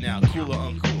playoffs right now. Cool or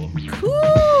uncool? Cool.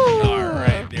 All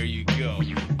right, there you go.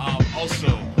 Also,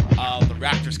 the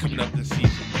Raptors coming up this season.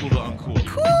 Cool or uncool?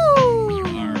 Cool.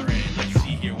 All right, let's see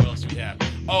here. What else do we have?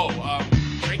 Oh,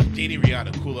 Drake dating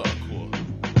Rihanna. Cool or uncool?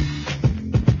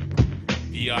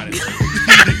 Be honest.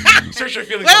 Search your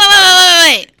feelings.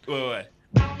 Wait. Wait.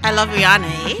 I love Rihanna,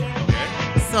 eh?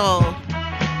 Okay. So,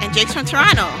 and Jake's from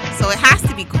Toronto, so it has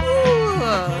to be cool.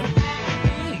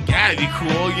 Gotta be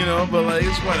cool, but like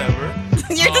it's whatever.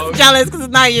 You're just jealous because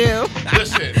it's not you.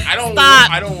 Listen, I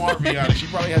don't want Rihanna. She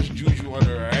probably has juju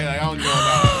under her. Right? Like, I don't know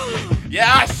about it.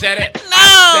 Yeah, I said it.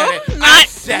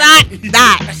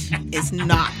 That is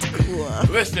not cool.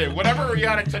 Listen, whatever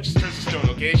Rihanna touches turns to stone.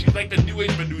 Okay, she's like the new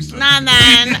age Medusa. Nah,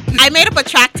 man. I made up a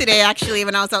track today actually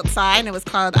when I was outside, and it was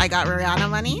called "I Got Rihanna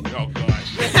Money." Oh gosh.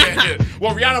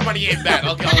 Well, Rihanna money ain't bad.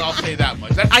 Okay, I'll say that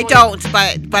much. I don't,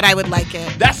 but I would like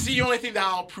it. That's the only thing that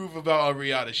I'll prove about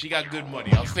Rihanna. She got good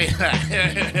money. I'll say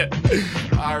that.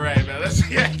 All right, man. Listen,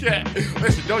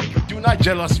 do not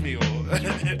jealous me.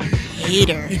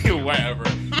 Hater. Whatever.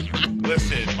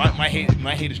 Listen, my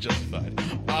hate is justified.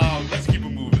 Let's keep it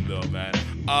moving though, man.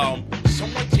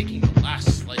 Someone taking the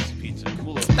last slice of pizza.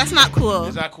 Cool. That's not cool.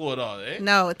 It's not cool at all, eh?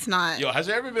 No, it's not. Yo, has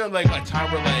there ever been like a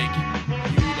time where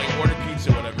like you like order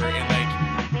pizza or whatever, and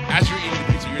like as you're eating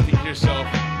the pizza, you're thinking to yourself,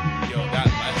 yo, that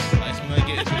last slice I'm gonna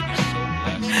get is gonna be so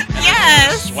blessed. And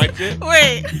Yes. you swiped it.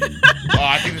 Wait. Oh,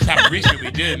 I think this happened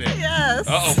recently, didn't it?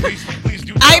 Yes. Please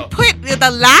do. I tell. put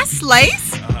the last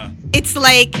slice. It's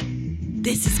like,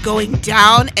 this is going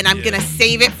down, and I'm gonna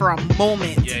save it for a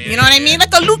moment. You know what I mean?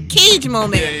 Like a Luke Cage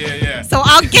moment. Yeah. So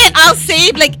I'll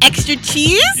save like extra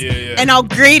cheese, Yeah. and I'll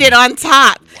grate it on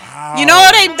top. Wow. You know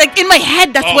what I'm like in my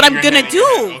head? That's what I'm your gonna head, do.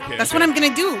 your head. Okay, That's okay. what I'm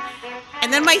gonna do.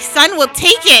 And then my son will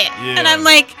take it, and I'm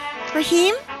like,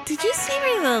 Raheem, did you see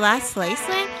me the last slice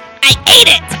went? I ate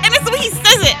it, and that's the way he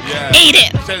says it. Yeah. Ate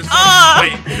it. He says,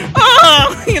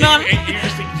 You know. you're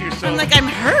just thinking to yourself. I'm like, I'm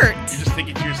hurt. You're just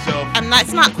thinking to yourself.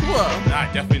 It's not cool.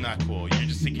 Nah, definitely not cool. You're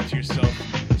just thinking to yourself,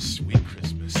 sweet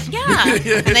Christmas. Yeah.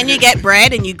 And then you get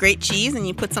bread and you grate cheese and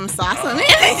you put some sauce on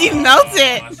it and you melt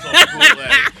it. That's so cool,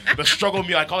 like, the struggle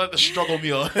meal. I call it the struggle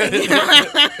meal.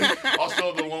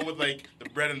 Also, the one with like the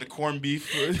bread and the corned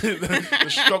beef. The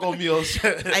struggle meals.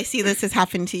 I see this has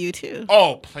happened to you too.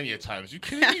 Oh, plenty of times. You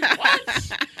kidding me?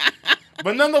 What?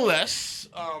 But nonetheless,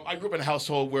 I grew up in a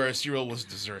household where cereal was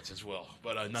desserts as well.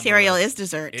 But Cereal is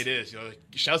dessert. It is.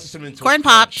 Shout out to Cinnamon Toast Corn Crunch.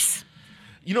 Pops.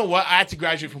 You know what? I had to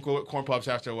graduate from Corn Pops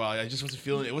after a while. I just wasn't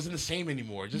feeling it. It wasn't the same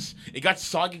anymore. It got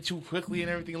soggy too quickly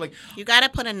and everything. Like, You gotta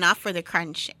put enough for the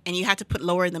crunch, and you have to put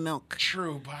lower in the milk.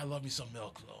 true, but I love me some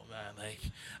milk though, man. Like,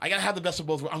 I gotta have the best of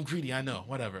both worlds. I'm greedy, I know.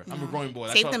 Whatever. I'm a growing boy.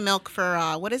 That's Save all. the milk for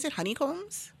what is it?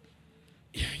 Honeycombs.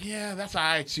 Yeah, that's all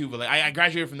right too. But like, I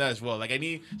graduated from that as well. Like, I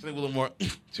need something a little more.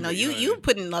 No, you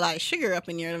putting a lot of sugar up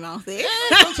in your mouth, eh?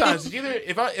 Yeah, sometimes it's either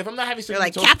if I'm not having You're something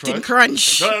like Toast Captain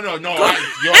Crunch. No.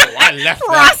 I left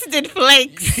that. Frosted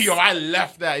Flakes. Yo, I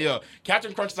left that. Yo,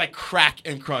 Captain Crunch is like crack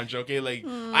and crunch. Okay, like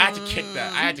I had to kick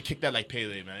that. I had to kick that like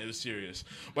Pele, man. It was serious.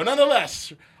 But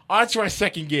nonetheless, on to our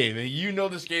second game, and you know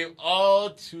this game all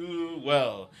too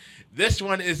well. This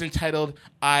one is entitled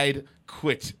 "I'd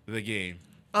Quit the Game."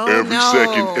 Oh, Every no.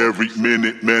 second, every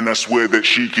minute, man, I swear that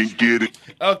she can get it.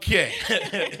 Okay.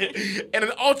 In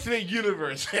an alternate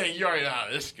universe, you already know how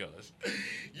this goes.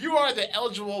 You are the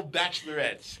eligible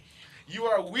bachelorette. You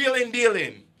are wheeling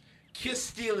dealing, kiss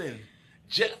stealing,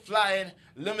 jet flying,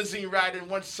 limousine riding,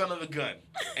 one son of a gun.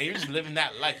 And you're just living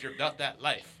that life. You're about that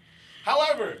life.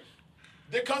 However,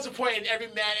 there comes a point in every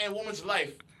man and woman's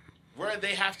life where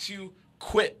they have to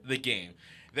quit the game.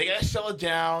 They gotta settle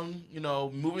down,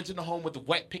 move into the home with the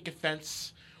white picket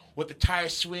fence, with the tire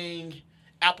swing,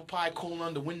 apple pie cooling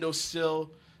on the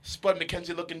windowsill, Spud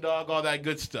McKenzie looking dog, all that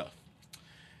good stuff.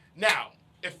 Now,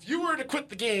 if you were to quit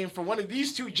the game for one of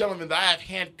these two gentlemen that I have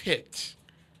handpicked,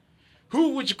 who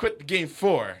would you quit the game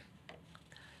for?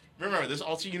 Remember, this is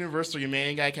alternate universe, so your man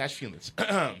ain't gotta catch feelings.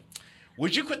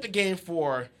 Would you quit the game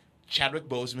for Chadwick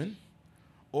Boseman?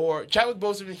 Or Chadwick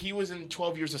Boseman, he was in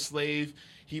 12 Years a Slave.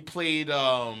 He played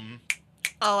I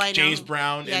know. James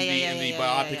Brown in the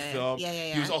biopic film.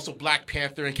 Yeah. He was also Black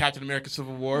Panther in Captain America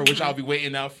Civil War, which I'll be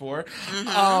waiting out for.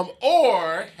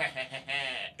 Or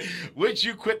would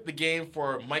you quit the game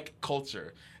for Mike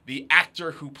Coulter, the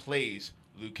actor who plays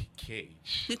Luke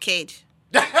Cage? Luke Cage.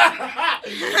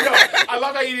 I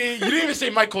love how you didn't even say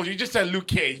Mike Coulter. You just said Luke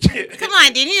Cage. Come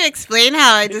on, didn't you explain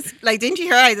how I just didn't you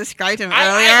hear how I described him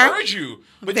earlier? I heard you.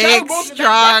 But big,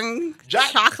 strong,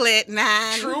 chocolate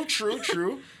man.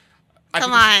 True.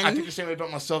 Come on. I think the same way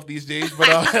about myself these days.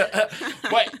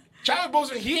 But Chadwick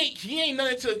Boseman, he ain't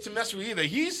nothing to mess with either.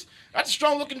 That's a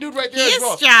strong looking dude right there He as is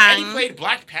well. strong. And he played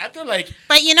Black Panther.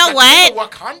 But you know what?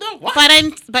 Wakanda? What?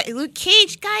 But Luke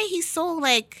Cage guy, he's so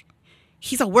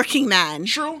he's a working man.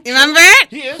 True. Remember?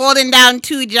 He is. Holding down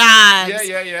 2 jobs.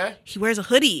 Yeah. He wears a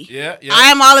hoodie. Yeah. I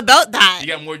am all about that. You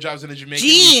got more jobs than a Jamaican.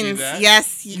 Jeans.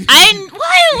 Yes.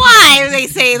 Why do they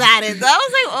say that? I was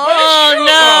like, oh,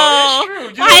 no.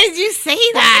 It's true. Why did you say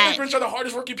that? Immigrants are the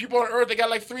hardest working people on earth. They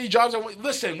got 3 jobs.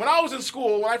 Listen, when I was in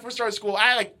school, when I first started school,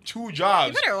 I had 2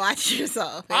 jobs. You better watch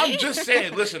yourself. I'm just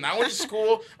saying. Listen, I went to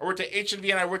school. I worked at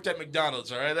H&V and I worked at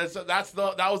McDonald's. All right,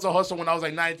 that was a hustle when I was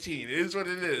 19. It is what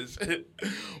it is.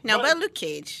 No, but Luke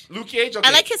Cage. Luke Cage. Okay.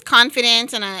 I like his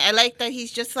confidence, and I like that he's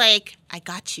just like, I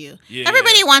got you. Yeah,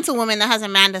 Everybody wants a woman that has a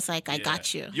man that's like, I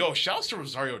got you. Yo, shouts to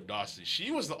Rosario Dawson. She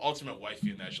was the ultimate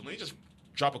wifey in that show. Let me just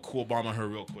drop a cool bomb on her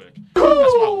real quick. That's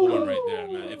my woman right there,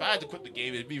 man. If I had to quit the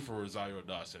game, it'd be for Rosario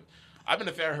Dawson. I've been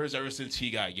a fan of hers ever since he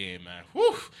got game, man.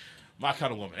 Whew. My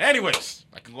kind of woman. Anyways,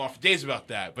 I can go on for days about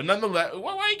that. But nonetheless,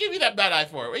 why you give me that bad eye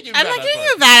for? I'm not giving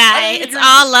you a bad eye. It's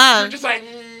all love. You're just like,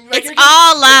 it's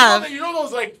all love. You know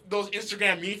those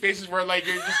Instagram me faces where you're like,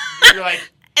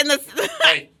 and like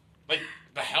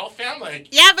the hell fam,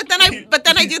 yeah, but then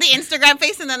I do the Instagram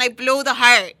face and then I blow the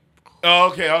heart. Oh,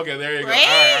 okay, there you go. Right?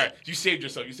 All right. You saved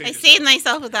yourself. I saved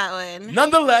myself with that one.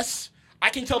 Nonetheless, I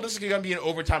can tell this is going to be an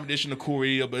overtime edition of Cool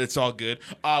Radio, but it's all good.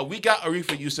 We got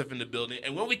Arifa Youssef in the building,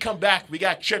 and when we come back, we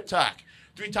got Trip Talk.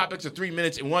 3 topics of 3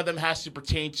 minutes, and one of them has to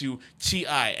pertain to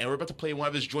T.I., and we're about to play one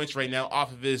of his joints right now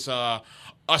off of his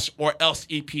Us or Else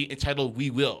EP entitled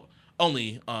We Will,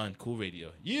 only on Cool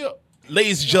Radio. Yeah.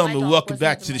 Ladies and gentlemen, welcome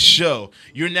back to the show.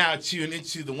 You're now tuned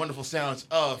into the wonderful sounds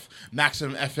of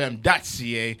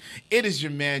MaximumFM.ca. It is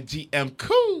your man, DM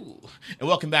Cool. And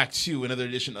welcome back to another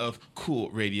edition of Cool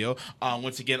Radio.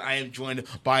 Once again, I am joined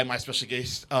by my special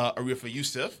guest, Arifa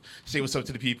Youssef. Say what's up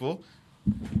to the people.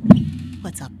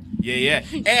 What's up? Yeah.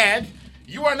 And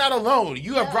you are not alone.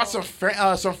 You have brought some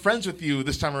friends with you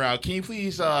this time around. Can you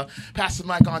please pass the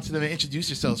mic on to them and introduce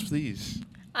yourselves, please?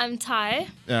 I'm Ty.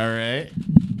 All right.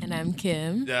 And I'm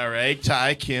Kim. All right,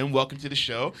 Ty, Kim, welcome to the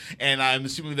show. And I'm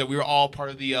assuming that we were all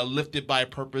part of the Lifted by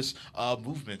Purpose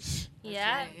movements.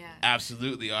 Yeah. Right, yeah.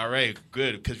 Absolutely. All right,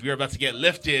 good, because we are about to get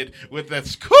lifted with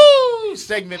this cool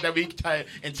segment that we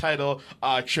entitle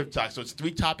Trip Talk. So it's 3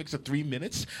 topics of 3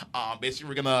 minutes. Basically,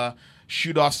 we're going to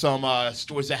shoot off some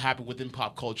stories that happened within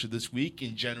pop culture this week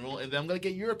in general, and then I'm going to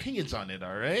get your opinions on it,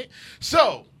 all right?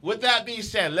 So with that being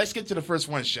said, let's get to the first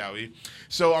one, shall we?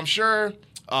 So I'm sure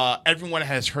everyone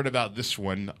has heard about this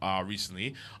one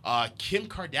recently. Kim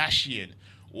Kardashian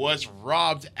was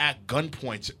robbed at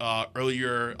gunpoint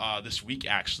earlier this week,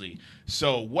 actually.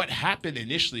 So what happened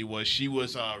initially was she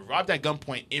was robbed at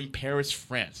gunpoint in Paris,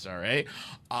 France. All right.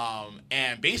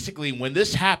 And basically, when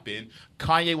this happened,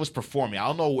 Kanye was performing. I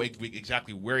don't know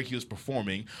exactly where he was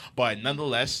performing, but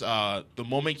nonetheless, the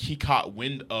moment he caught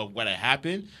wind of what had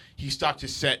happened, he stopped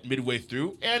his set midway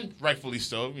through, and rightfully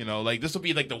so. Like this will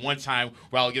be like the one time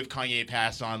where I'll give Kanye a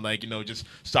pass on, like, just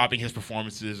stopping his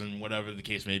performances and whatever the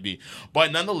case may be.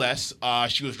 But nonetheless,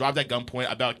 she was robbed at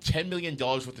gunpoint. About $10 million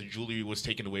worth of jewelry was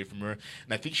taken away from her,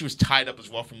 and I think she was tied up as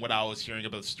well from what I was hearing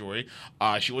about the story.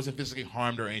 She wasn't physically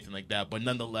harmed or anything like that, but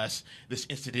nonetheless, this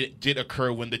incident did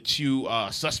occur when the two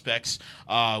suspects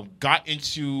got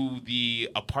into the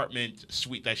apartment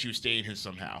suite that she was staying in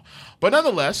somehow. But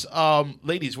nonetheless,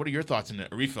 ladies, what are your thoughts on it?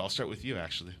 Arifa, I'll start with you,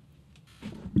 actually.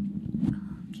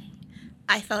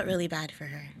 I felt really bad for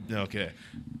her. Okay.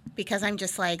 Because I'm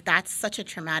just like, that's such a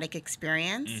traumatic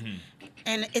experience. Mm-hmm.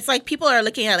 And it's like people are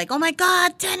looking at it like, oh my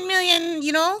God, 10 million,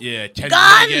 Yeah, 10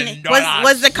 gone. million.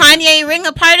 Was the Kanye ring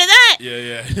a part of that?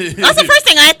 Yeah. That's the first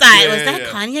thing I thought. Yeah, was that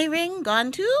Kanye ring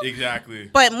gone too? Exactly.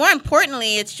 But more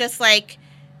importantly, it's just like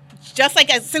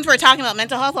since we're talking about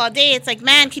mental health all day, it's like,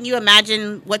 man, can you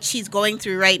imagine what she's going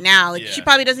through right now? Like, she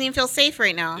probably doesn't even feel safe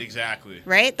right now. Exactly.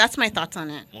 Right? That's my thoughts on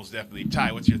it. Most definitely.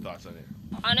 Ty, what's your thoughts on it?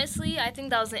 Honestly, I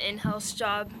think that was an in-house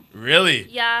job. Really?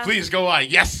 Yeah. Please go on.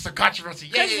 Yes, it's a controversy.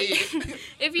 Yay!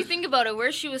 If you think about it,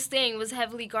 where she was staying was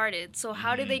heavily guarded. So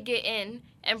how did they get in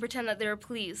and pretend that they were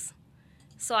police?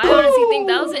 So I honestly think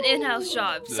that was an in-house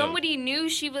job. Yeah. Somebody knew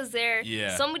she was there.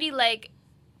 Yeah. Somebody,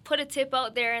 put a tip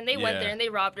out there, and they went there, and they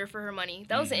robbed her for her money.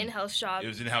 That was an in-house job. It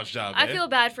was an in-house job, I feel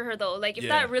bad for her, though. If Yeah.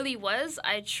 that really was,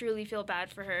 I truly feel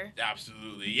bad for her.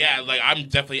 Absolutely. Yeah, I'm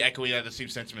definitely echoing that the same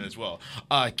sentiment as well.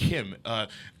 Kim,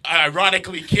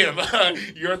 ironically, Kim,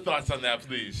 your thoughts on that,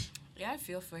 please. Yeah, I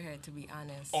feel for her, to be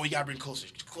honest. Oh, you gotta bring closer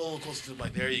to the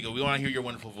mic. There you go. We want to hear your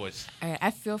wonderful voice. I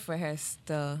feel for her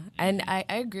still. And I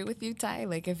agree with you, Ty.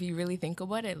 If you really think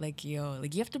about it, you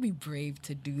have to be brave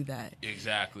to do that.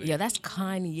 Exactly. Yeah, that's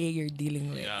Kanye you're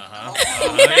dealing with. Yeah,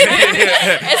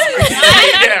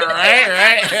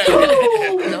 right.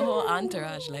 The whole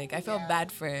entourage. I feel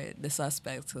bad for the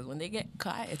suspects, because when they get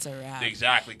caught, it's a wrap.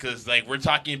 Exactly, because we're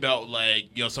talking about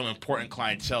some important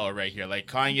clientele right here,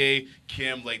 Kanye,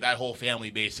 Kim, that whole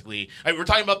family basically. We're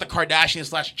talking about the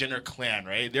Kardashian/Jenner clan,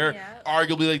 right? They're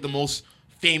arguably the most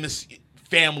famous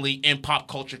family in pop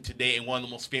culture today, and one of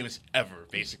the most famous ever,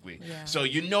 basically. Yeah. So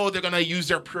they're gonna use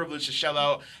their privilege to shell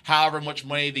out however much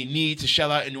money they need to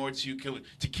shell out in order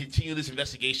to continue this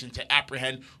investigation, to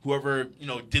apprehend whoever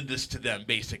did this to them,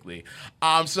 basically.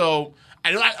 So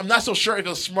I'm not so sure if it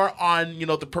was smart on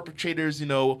the perpetrators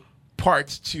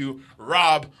parts to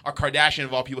rob a Kardashian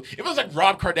of all people. If it was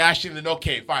Rob Kardashian, then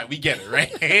okay, fine, we get it,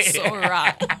 right? So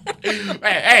Rob.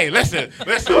 Hey, listen.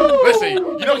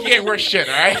 He ain't worth shit,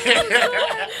 all right?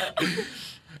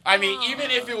 I mean, even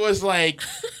if it was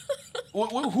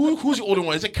who's the older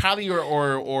one? Is it Kylie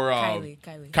or Kylie?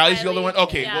 Kylie's the older one?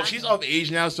 Okay, yeah. well, she's of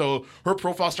age now, so her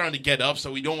profile's starting to get up,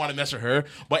 so we don't want to mess with her.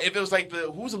 But if it was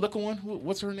who's the little one?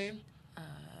 What's her name?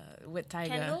 With Tyga.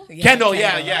 Kendall? Kendall,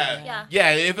 yeah.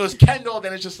 If it was Kendall,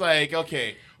 then it's just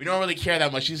okay, we don't really care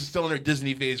that much. She's still in her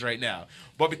Disney phase right now.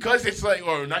 But because it's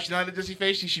or not, she's not in the Disney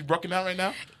phase, she broken out right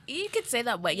now? You could say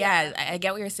that, but I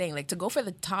get what you're saying. To go for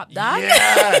the top dog,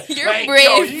 you're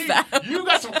brave. You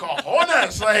got some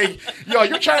cojones.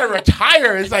 You're trying to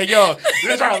retire. It's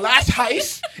this is our last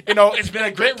heist. It's been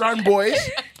a great run, boys.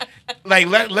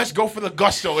 Let's go for the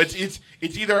gusto. It's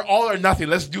either all or nothing.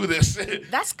 Let's do this.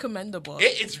 That's commendable.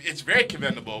 It's very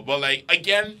commendable. But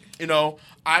again,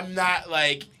 I'm not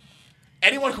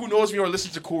anyone who knows me or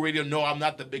listens to Cool Radio know I'm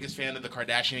not the biggest fan of the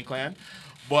Kardashian clan.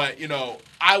 But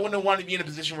I wouldn't want to be in a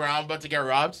position where I'm about to get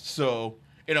robbed. So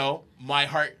my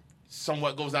heart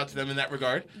somewhat goes out to them in that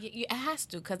regard. It has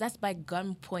to, because that's by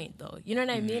gunpoint, though. You know what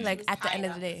I mean? At the end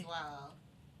of the day.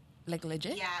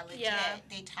 Legit? Yeah, legit. Yeah.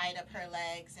 They tied up her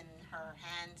legs and her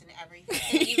hands and everything.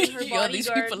 And even her bodyguard. These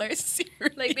people are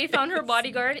serious. They found her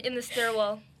bodyguard in the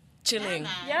stairwell. Chilling.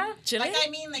 Yeah. Chilling?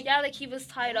 He was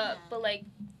tied up, but they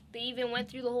even went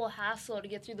through the whole hassle to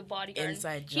get through the bodyguard.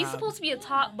 Inside job. He's supposed to be a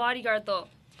top bodyguard, though.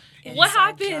 Inside what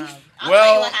happened? Job.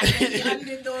 Well, He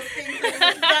undid those things.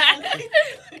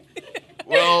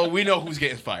 Well, we know who's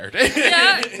getting fired.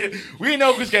 Yeah. We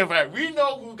know who's getting fired. We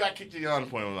know who got kicked to the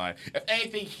unemployment line. If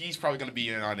anything, he's probably going to be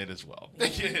in on it as well. Yeah,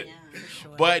 for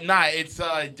sure. But it's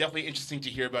definitely interesting to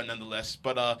hear about nonetheless.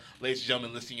 But ladies and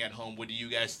gentlemen listening at home, what do you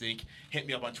guys think? Hit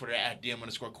me up on Twitter at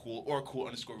DM_cool or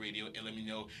cool_radio and let me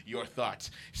know your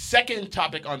thoughts. Second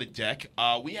topic on the deck,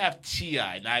 we have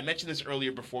T.I. Now, I mentioned this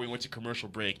earlier before we went to commercial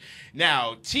break.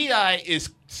 Now, T.I. is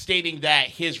stating that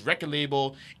his record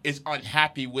label is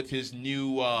unhappy with his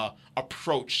new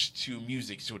approach to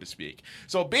music, so to speak.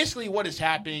 So basically what is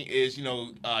happening is,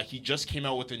 he just came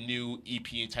out with a new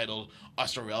EP entitled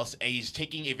Us or Else, and he's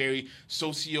taking a very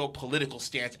socio-political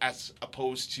stance as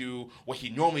opposed to what he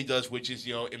normally does, which is,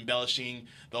 embellishing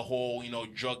the whole,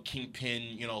 drug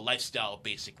kingpin, lifestyle,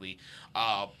 basically.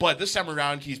 But this time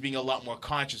around, he's being a lot more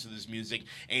conscious of his music,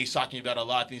 and he's talking about a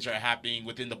lot of things that are happening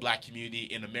within the black community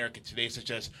in America today,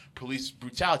 such as police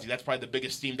brutality. That's probably the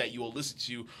biggest theme that you will listen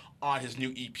to on his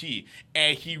new EP.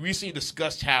 And he recently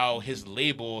discussed how his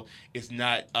label is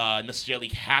not necessarily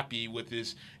happy with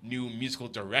his new musical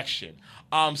direction.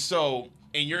 So,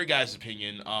 in your guys'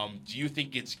 opinion, do you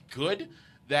think it's good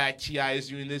that T.I. is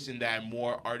doing this and that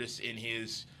more artists in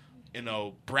his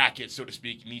bracket, so to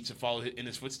speak, need to follow in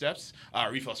his footsteps?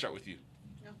 Reef, I'll start with you.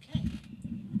 Okay.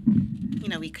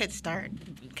 We could start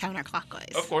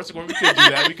counterclockwise. Of course, we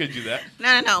could do that.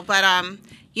 No. But,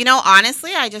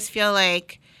 honestly, I just feel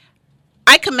like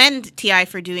I commend T.I.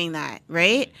 for doing that,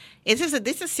 right? This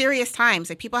is serious times.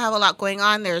 Like, people have a lot going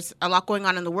on. There's a lot going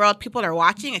on in the world. People are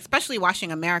watching, especially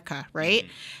watching America, right?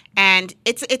 Mm-hmm. And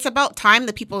it's about time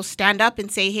that people stand up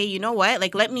and say, hey, you know what?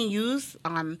 Like, let me use,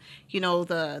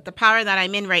 the power that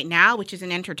I'm in right now, which is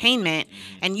in entertainment,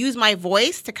 and use my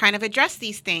voice to kind of address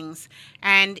these things.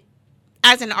 And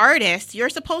as an artist,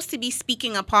 you're supposed to be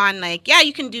speaking upon, like, yeah,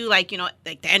 you can do, like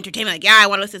the entertainment, like, yeah, I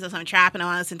want to listen to some trap and I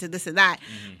want to listen to this and that.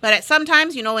 Mm-hmm. But at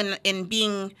sometimes,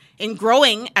 in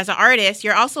growing as an artist,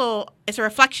 it's a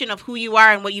reflection of who you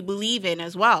are and what you believe in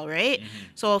as well, right? Mm-hmm.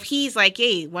 So if he's like,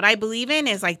 hey, what I believe in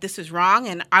is, like, this is wrong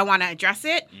and I want to address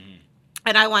it,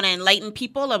 and I want to enlighten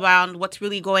people around what's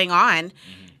really going on,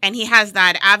 and he has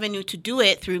that avenue to do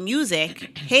it through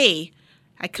music, hey,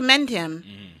 I commend him.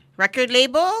 Record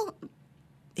label,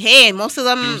 hey, most of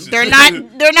them they're not in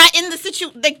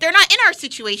the they're not in our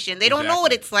situation. They don't know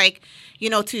what it's like,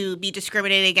 to be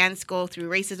discriminated against, go through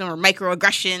racism or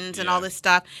microaggressions and all this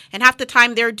stuff. And half the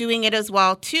time they're doing it as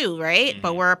well too, right? Mm-hmm.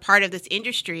 But we're a part of this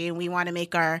industry and we want to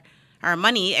make our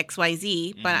money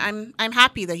XYZ. Mm-hmm. But I'm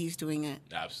happy that he's doing it.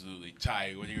 Absolutely.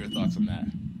 Ty, what are your thoughts on that?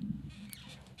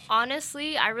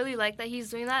 Honestly, I really like that he's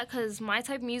doing that because my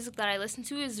type of music that I listen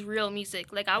to is real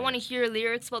music. Like, I want to hear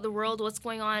lyrics about the world, what's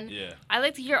going on. Yeah. I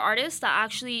like to hear artists that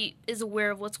actually is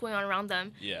aware of what's going on around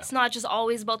them. Yeah. It's not just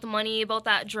always about the money, about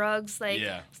that drugs,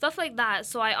 stuff like that.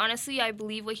 So I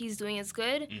believe what he's doing is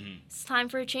good. Mm-hmm. It's time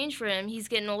for a change for him. He's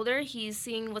getting older. He's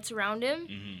seeing what's around him.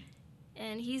 Mm-hmm.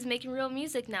 And he's making real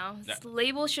music now. The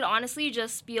label should honestly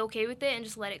just be okay with it and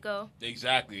just let it go.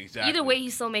 Exactly. Either way,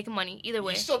 he's still making money. Either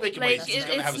way. He's still making money.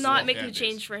 It's not making a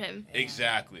change for him.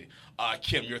 Exactly.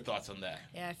 Kim, your thoughts on that?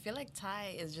 Yeah, I feel like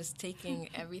Ty is just taking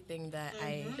everything that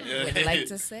I would like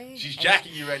to say. She's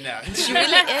jacking you right now. She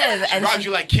really is. She rhymes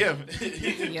you like Kim.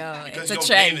 Yo, because it's a your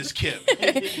trend. name is Kim.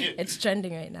 It's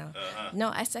trending right now. No,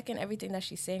 I second everything that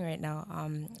she's saying right now.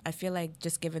 I feel like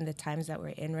just given the times that we're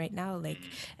in right now,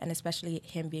 and especially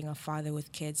him being a father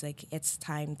with kids, it's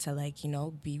time to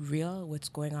be real. What's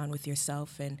going on with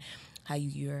yourself and how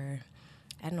you're.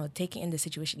 I don't know, taking in the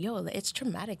situation. It's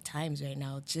traumatic times right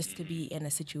now. Just to be in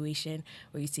a situation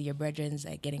where you see your brethren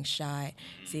getting shot,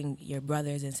 seeing your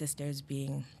brothers and sisters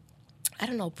being,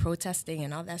 protesting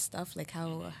and all that stuff.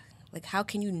 How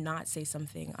can you not say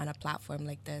something on a platform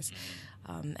like this?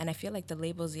 And I feel like the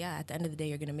labels, at the end of the day,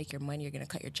 you're going to make your money, you're going to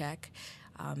cut your check.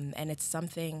 And it's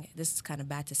something, this is kind of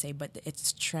bad to say, but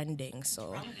it's trending,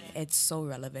 so it's so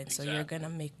relevant. Exactly. So you're going to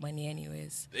make money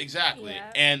anyways. Exactly.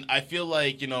 Yeah. And I feel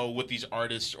like, with these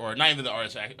artists, or not even the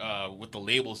artists, with the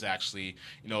labels actually,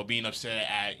 being upset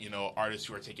at, artists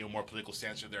who are taking a more political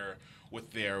stance with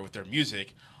their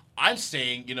music, I'm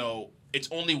saying, it's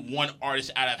only one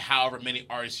artist out of however many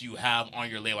artists you have on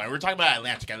your label. And we're talking about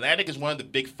Atlantic. Atlantic is one of the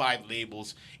big 5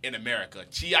 labels in America.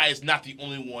 T.I. is not the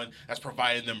only one that's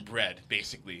providing them bread,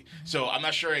 basically. So I'm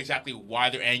not sure exactly why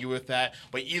they're angry with that.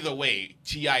 But either way,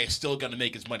 T.I. is still going to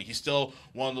make his money. He's still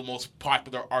one of the most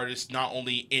popular artists, not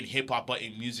only in hip-hop, but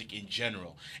in music in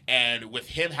general. And with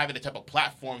him having the type of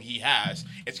platform he has,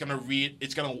 it's going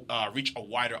to reach a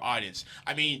wider audience.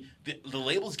 I mean, the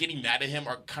labels getting mad at him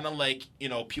are kind of like,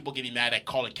 people getting mad at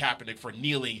Colin Kaepernick for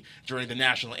kneeling during the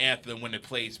national anthem when it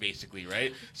plays, basically,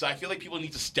 right? So I feel like people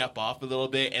need to step off a little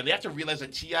bit, and they have to realize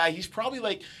that T.I., he's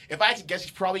probably if I had to guess,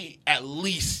 he's probably at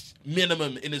least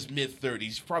minimum in his mid-30s.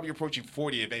 He's probably approaching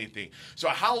 40, if anything. So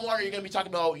how long are you going to be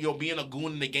talking about, being a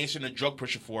goon and a gangster and a drug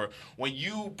pusher for when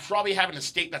you probably have an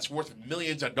estate that's worth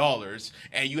millions of dollars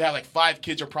and you have 5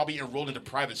 kids are probably enrolled into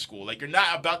private school? You're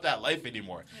not about that life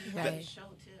anymore. Right.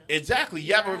 Exactly.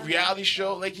 You have a reality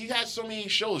show. Like, he has so many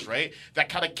shows, right, that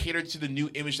kind of cater to the new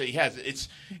image that he has.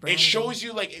 It shows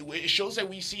you, like, it shows that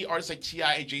we see artists like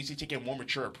T.I. and Jay-Z taking a more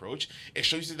mature approach. It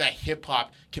shows you that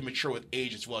hip-hop can mature with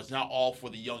age as well. It's not all for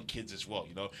the young kids as well,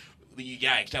 you know. You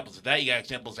got examples of that. You got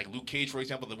examples like Luke Cage, for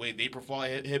example, the way they perform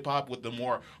hip-hop with the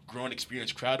more grown,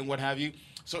 experienced crowd and what have you.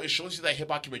 So it shows you that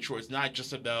hip-hop can mature. It's not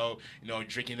just about, you know,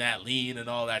 drinking that lean and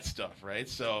all that stuff, right?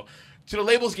 So to the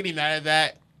labels getting mad at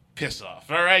that, piss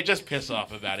off, all right? Just piss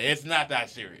off about it. It's not that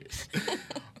serious.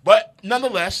 But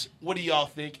nonetheless, what do y'all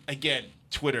think? Again,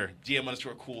 Twitter,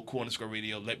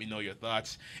 DM_cool_radio. Let me know your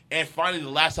thoughts. And finally, the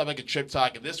last topic of Trip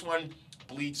Talk, and this one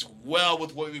bleeds well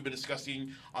with what we've been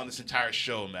discussing on this entire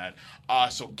show, man.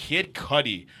 So Kid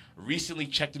Cudi recently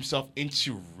checked himself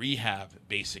into rehab,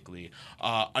 basically,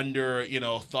 under, you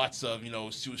know, thoughts of, you know,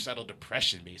 suicidal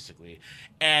depression, basically.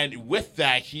 And with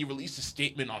that, he released a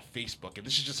statement on Facebook, and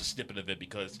this is just a snippet of it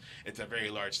because it's a very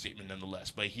large statement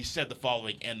nonetheless. But he said the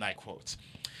following, and I quote,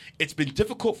 "It's been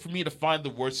difficult for me to find the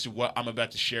words to what I'm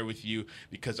about to share with you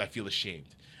because I feel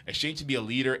ashamed. Ashamed to be a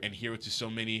leader and hero to so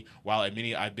many while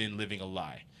admitting I've been living a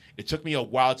lie. It took me a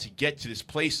while to get to this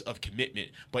place of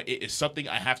commitment, but it is something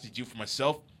I have to do for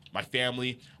myself, my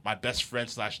family, my best friend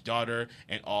 / daughter,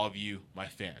 and all of you, my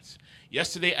fans.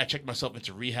 Yesterday, I checked myself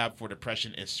into rehab for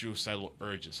depression and suicidal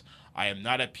urges. I am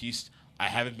not at peace. I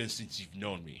haven't been since you've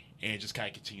known me." And it just kind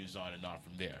of continues on and on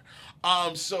from there.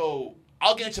 So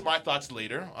I'll get into my thoughts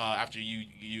later, after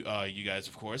you guys,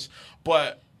 of course.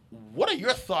 But what are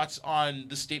your thoughts on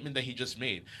the statement that he just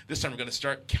made? This time we're going to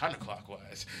start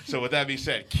counterclockwise. So with that being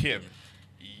said, Kim,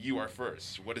 you are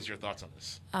first. What is your thoughts on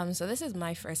this? So this is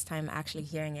my first time actually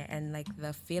hearing it, and like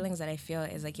the feelings that I feel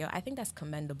is like, yo, I think that's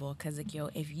commendable, because like, yo,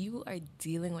 if you are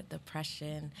dealing with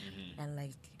depression and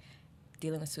like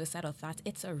dealing with suicidal thoughts,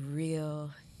 it's a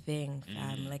real thing,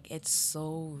 fam. Like, it's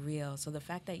so real. So the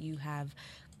fact that you have,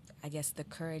 I guess, the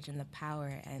courage and the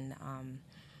power and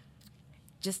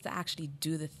just to actually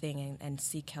do the thing and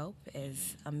seek help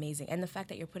is amazing. And the fact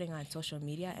that you're putting on social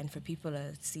media and for people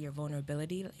to see your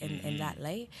vulnerability in that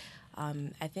light,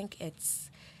 I think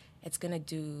it's going to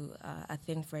do a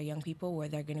thing for young people where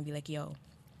they're going to be like, yo,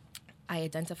 I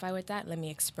identify with that. Let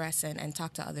me express and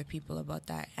talk to other people about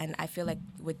that. And I feel like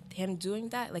with him doing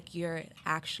that, like, you're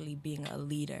actually being a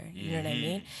leader. You know what I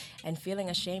mean? And feeling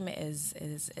ashamed is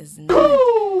not.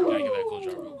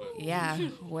 Yeah,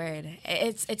 word.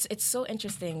 It's so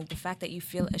interesting, the fact that you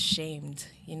feel ashamed,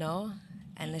 you know?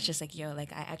 And it's just like, yo,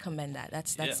 like, I commend that.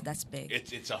 That's big.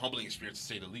 It's a humbling experience, to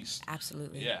say the least.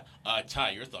 Absolutely. Yeah.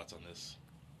 Ty, your thoughts on this?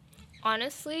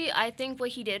 Honestly, I think what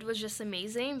he did was just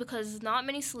amazing, because not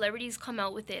many celebrities come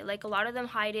out with it. Like, a lot of them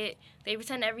hide it. They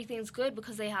pretend everything's good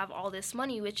because they have all this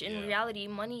money, which in reality,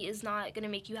 money is not going to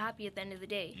make you happy at the end of the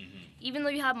day. Even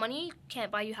though you have money, can't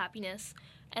buy you happiness.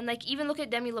 And, like, even look at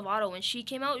Demi Lovato. When she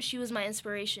came out, she was my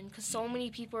inspiration, because so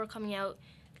many people are coming out,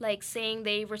 like, saying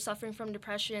they were suffering from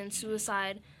depression,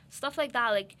 suicide, stuff like that.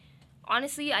 Like,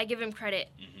 honestly, I give him credit.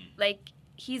 Like,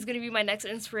 he's going to be my next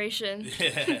inspiration.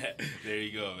 There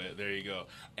you go, man. There you go.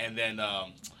 And then,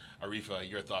 Arifa,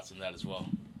 your thoughts on that as well?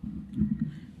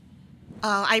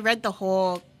 I read the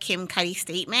whole Kim Cudi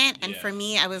statement, and for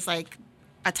me, I was like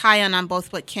a tie-in on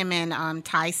both what Kim and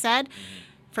Ty said.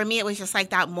 For me, it was just like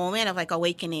that moment of like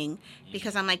awakening,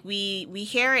 because I'm like, we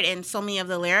hear it in so many of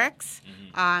the lyrics,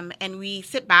 and we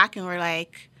sit back and we're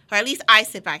like, or at least I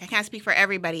sit back. I can't speak for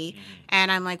everybody. And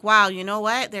I'm like, wow, you know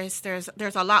what? There's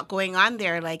a lot going on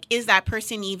there. Like, is that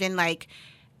person even like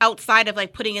outside of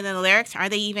like putting it in the lyrics? Are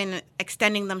they even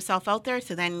extending themselves out there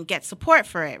to then get support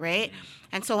for it, right?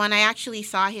 And so when I actually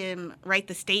saw him write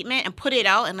the statement and put it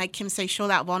out and, like Kim say, show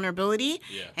that vulnerability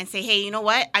and say, hey, you know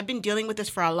what? I've been dealing with this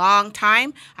for a long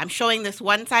time. I'm showing this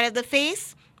one side of the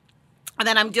face, and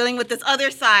then I'm dealing with this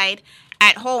other side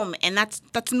at home, and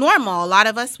that's normal. A lot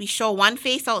of us, we show one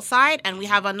face outside and we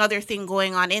have another thing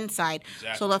going on inside.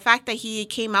 Exactly. So the fact that he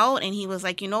came out and he was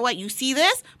like, you know what, you see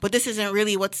this, but this isn't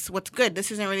really what's good.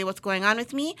 This isn't really what's going on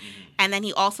with me. And then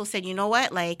he also said, you know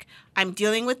what, like, I'm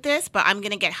dealing with this, but I'm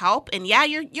gonna get help. And yeah,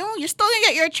 you're still gonna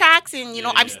get your checks, and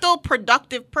I'm still a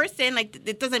productive person. Like,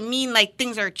 it doesn't mean like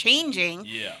things are changing.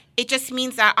 Yeah. It just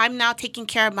means that I'm now taking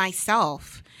care of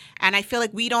myself. And I feel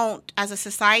like we don't, as a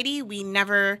society, we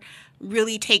never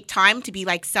really take time to be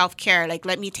like self-care. Like,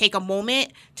 let me take a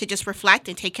moment to just reflect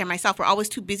and take care of myself. We're always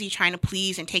too busy trying to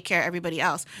please and take care of everybody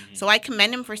else. So I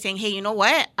commend him for saying, hey, you know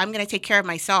what? I'm going to take care of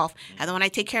myself. And then when I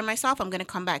take care of myself, I'm going to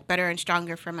come back better and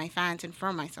stronger for my fans and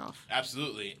for myself.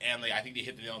 Absolutely. And like, I think they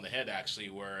hit the nail on the head, actually,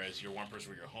 whereas you're one person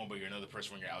when you're home, but you're another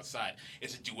person when you're outside.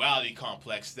 It's a duality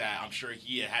complex that I'm sure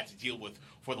he had to deal with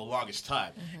for the longest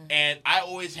time. And I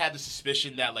always had the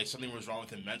suspicion that like something was wrong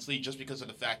with him mentally, just because of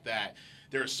the fact that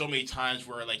there are so many times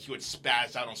where like he would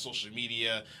spaz out on social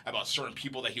media about certain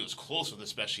people that he was close with,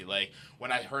 especially like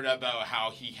when I heard about how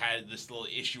he had this little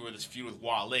issue or this feud with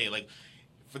Wale. Like,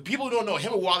 for people who don't know,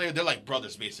 him and Wale, they're like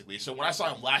brothers, basically. So when I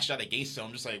saw him lash out against him,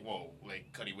 I'm just like, whoa,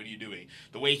 like, Cudi, what are you doing?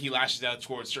 The way he lashes out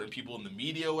towards certain people in the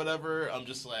media or whatever, I'm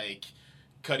just like,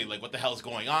 Cudi, like, what the hell is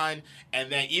going on?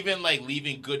 And then even, like,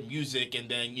 leaving good music and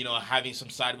then, you know, having some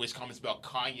sideways comments about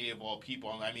Kanye of all people.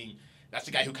 I mean, that's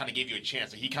the guy who kind of gave you a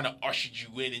chance. Like, he kind of ushered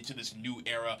you into this new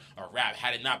era of rap.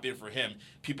 Had it not been for him,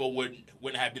 people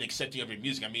wouldn't have been accepting of your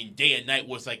music. I mean, Day and Night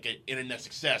was like an internet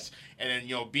success. And then,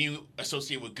 you know, being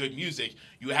associated with good music,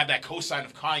 you have that cosign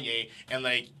of Kanye and,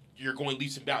 like, you're going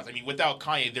leaps and bounds. I mean, without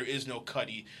Kanye, there is no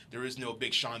Cudi, there is no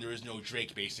Big Sean, there is no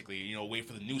Drake, basically, you know, wait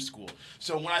for the new school.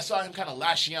 So when I saw him kind of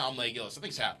lashing out, I'm like, yo,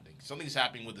 something's happening. Something's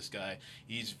happening with this guy.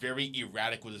 He's very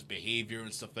erratic with his behavior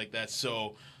and stuff like that.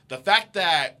 So the fact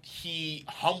that he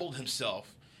humbled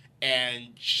himself and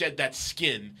shed that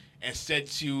skin and said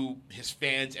to his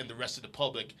fans and the rest of the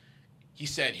public, he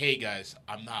said, hey, guys,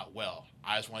 I'm not well.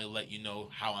 I just want to let you know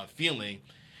how I'm feeling.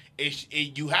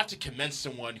 You have to commend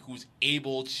someone who's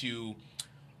able to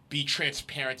be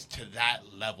transparent to that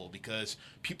level, because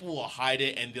people will hide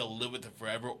it and they'll live with it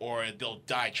forever, or they'll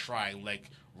die trying, like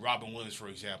Robin Williams, for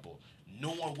example. No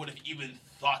one would have even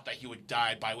thought that he would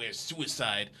die by way of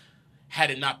suicide had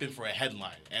it not been for a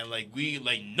headline. And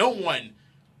no one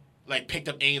picked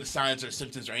up any of the signs or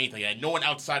symptoms or anything. No one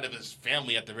outside of his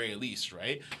family, at the very least,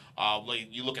 right?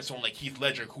 You look at someone like Heath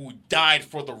Ledger, who died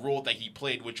for the role that he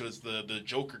played, which was the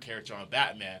Joker character on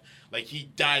Batman. Like, he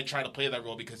died trying to play that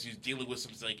role because he was dealing with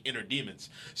some inner demons.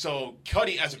 So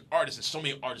Cudi, as an artist, and so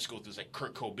many artists go through this, like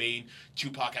Kurt Cobain,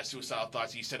 Tupac had suicidal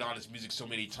thoughts. He said it on his music so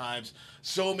many times.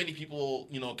 So many people,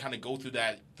 kind of go through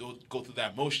that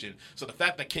motion. So the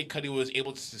fact that Kid Cudi was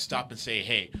able to stop and say,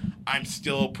 hey, I'm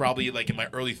still probably in my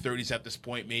early 30s at this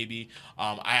point, maybe.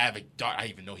 I have a daughter. I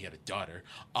even know he had a daughter.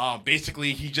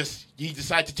 Basically, he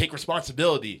decided to take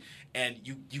responsibility, and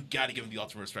you got to give him the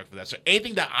ultimate respect for that. So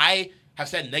anything that I have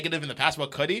said negative in the past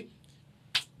about Cudi,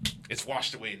 it's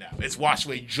washed away now. It's washed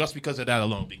away just because of that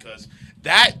alone, because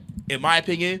that, in my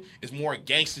opinion, is more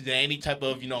gangster than any type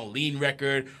of, lean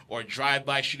record or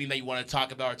drive-by shooting that you want to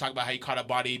talk about, or talk about how you caught a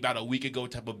body about a week ago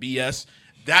type of BS.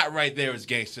 That right there is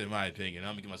gangster, in my opinion. I'm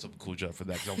going to give myself a cool job for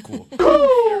that, because I'm cool.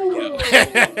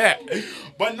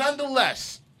 But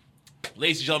nonetheless,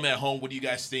 ladies and gentlemen at home, what do you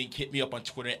guys think? Hit me up on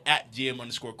Twitter at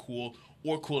DM_cool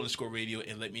or cool_radio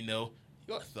and let me know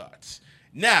your thoughts.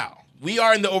 Now, we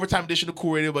are in the overtime edition of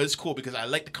Cool Radio, but it's cool because I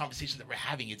like the conversation that we're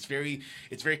having. It's very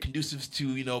conducive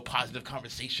to, positive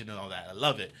conversation and all that. I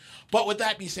love it. But with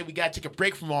that being said, we got to take a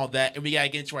break from all that, and we got to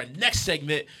get into our next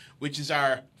segment, which is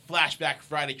our Flashback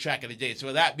Friday track of the day. So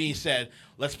with that being said,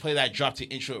 let's play that drop to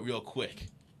intro real quick.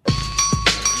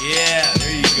 Yeah,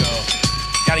 there you go.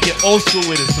 Got to get old school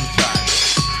with it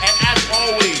sometimes. And as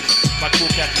always, my cool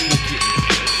cat, cool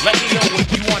kittens, let me know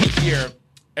what you want to hear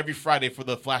every Friday for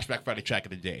the Flashback Friday track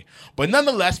of the day. But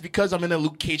nonetheless, because I'm in a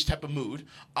Luke Cage type of mood,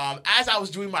 as I was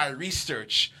doing my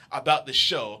research about the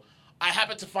show, I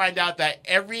happened to find out that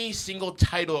every single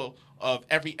title of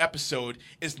every episode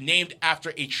is named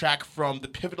after a track from the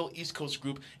pivotal East Coast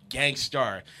group Gang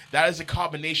Starr. That is a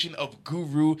combination of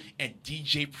Guru and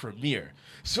DJ Premier.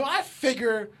 So I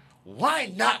figure,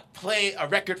 why not play a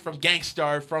record from Gang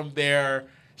Starr from their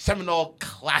seminal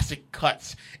classic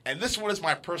cuts? And this one is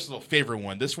my personal favorite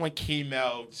one. This one came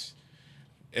out,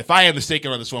 if I am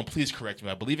mistaken on this one, please correct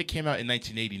me. I believe it came out in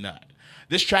 1989.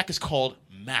 This track is called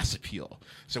Mass Appeal.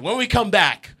 So when we come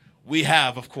back, we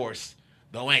have, of course,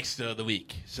 the Wankster of the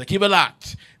Week. So keep it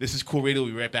locked. This is Cool Radio.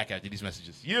 We'll be right back after these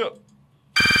messages. Yeah.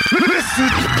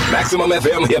 Maximum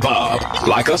FM Hip Hop.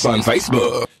 Like us on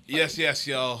Facebook. Yes,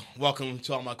 y'all. Welcome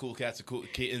to all my cool cats and cool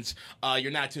kittens.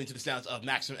 You're now tuned to the sounds of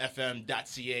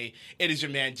MaximumFM.ca. It is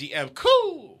your man, DM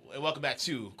Cool. And welcome back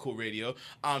to Cool Radio.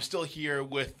 I'm still here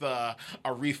with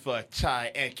Arifa,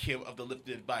 Ty, and Kim of the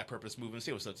Lifted by Purpose movement.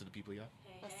 Say what's up to the people, y'all.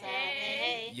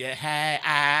 Hey. Yeah,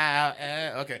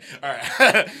 hey, okay, all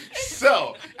right.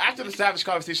 So, after the savage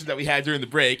conversation that we had during the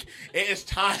break, it is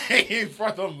time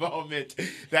for the moment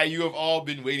that you have all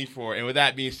been waiting for. And with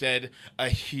that being said,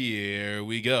 here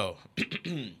we go.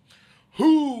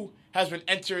 Who has been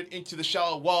entered into the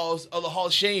shallow walls of the Hall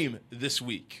of Shame this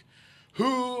week?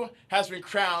 Who has been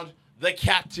crowned the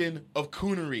captain of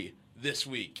coonery this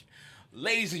week?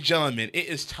 Ladies and gentlemen, it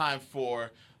is time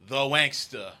for the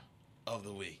Wankster of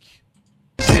the Week.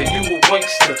 Said you a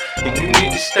wankster, and you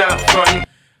need to stop fronting.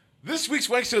 This week's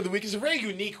Wankster of the Week is a very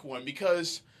unique one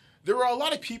because there were a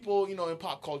lot of people, in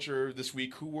pop culture this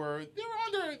week who were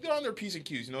on their P's and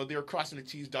Q's. They were crossing their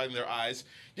T's, dotting their I's.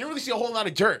 Didn't really see a whole lot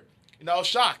of dirt. I was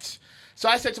shocked. So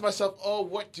I said to myself, oh,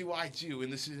 what do I do in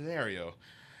this scenario?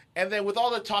 And then with all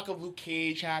the talk of Luke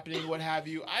Cage happening, what have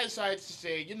you, I decided to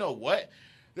say, you know what?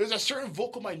 There's a certain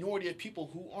vocal minority of people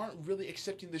who aren't really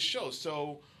accepting this show.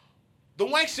 So the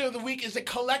Wankster of the Week is a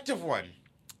collective one.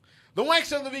 The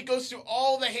Wankster of the Week goes to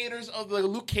all the haters of the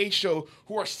Luke Cage show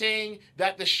who are saying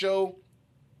that the show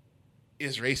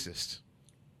is racist.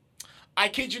 I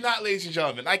kid you not, ladies and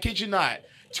gentlemen. I kid you not.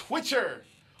 Twitter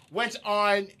went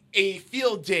on a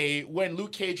field day when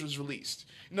Luke Cage was released.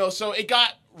 So it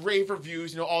got rave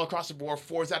reviews, all across the board,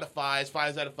 4s out of 5s,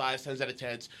 5s out of 5s, 10s out of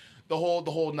 10s, the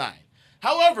whole 9.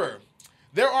 However,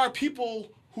 there are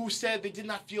people who said they did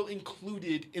not feel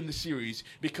included in the series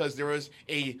because there was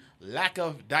a lack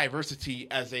of diversity,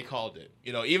 as they called it.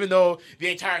 Even though the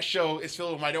entire show is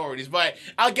filled with minorities, but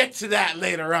I'll get to that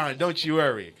later on, don't you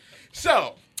worry.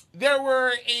 So, there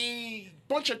were a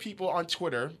bunch of people on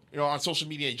Twitter, on social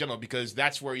media in general, because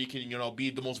that's where you can, be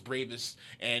the most bravest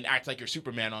and act like you're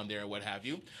Superman on there and what have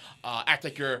you. Act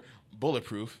like you're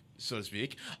bulletproof, so to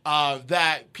speak.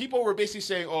 That people were basically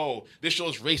saying, oh, this show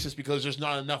is racist because there's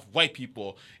not enough white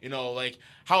people.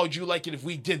 How would you like it if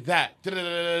we did that?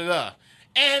 Da-da-da-da-da-da.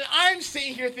 And I'm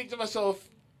sitting here thinking to myself,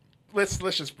 let's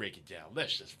just break it down.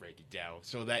 Let's just break it down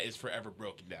so that it's forever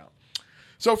broken down.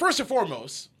 So first and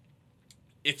foremost,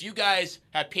 if you guys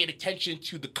have paid attention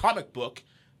to the comic book,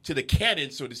 to the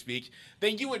canon, so to speak,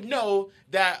 then you would know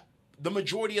that the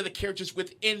majority of the characters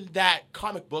within that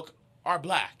comic book are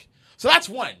black. So that's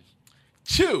one.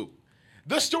 2,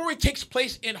 the story takes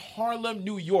place in Harlem,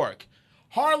 New York.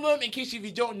 Harlem, in case if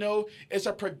you don't know, is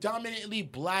a predominantly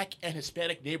black and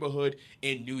Hispanic neighborhood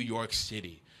in New York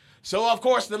City. So, of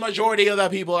course, the majority of the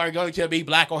people are going to be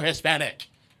black or Hispanic.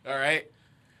 All right?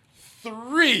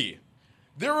 3,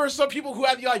 there were some people who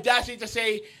had the audacity to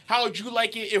say, how would you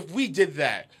like it if we did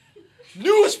that?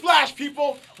 Newsflash,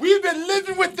 people, we've been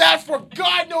living with that for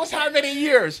God knows how many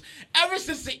years. Ever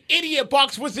since the idiot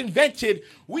box was invented,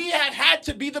 we have had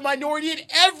to be the minority in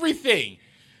everything.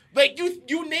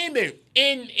 You name it,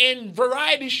 in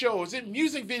variety shows, in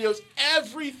music videos,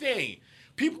 everything.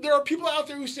 There are people out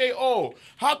there who say, oh,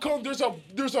 how come there's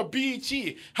a BET?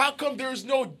 How come there's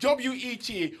no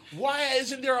WET? Why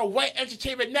isn't there a white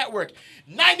entertainment network?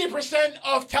 90%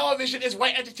 of television is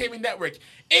white entertainment network.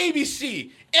 ABC,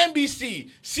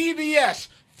 NBC, CBS,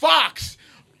 Fox,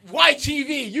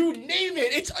 YTV, you name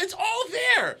it. It's all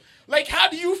there. How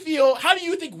do you feel? How do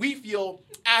you think we feel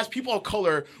as people of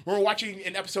color when we're watching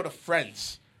an episode of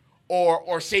Friends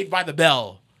or Saved by the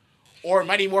Bell? Or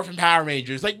Mighty Morphin Power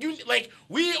Rangers.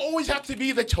 We always have to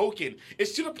be the token.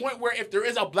 It's to the point where if there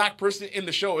is a black person in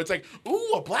the show, it's like,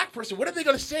 ooh, a black person, what are they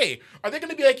going to say? Are they going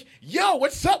to be like, yo,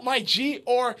 what's up, my G?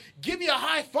 Or give me a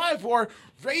high five or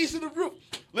raise to the roof?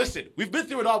 Listen, we've been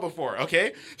through it all before,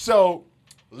 okay? So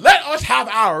let us have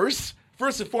ours,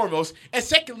 first and foremost. And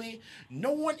secondly,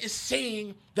 no one is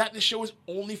saying that the show is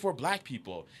only for black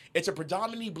people. It's a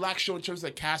predominantly black show in terms of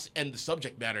the cast and the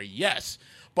subject matter, yes.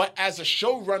 But as a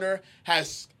showrunner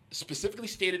has specifically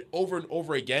stated over and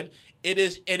over again, it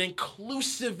is an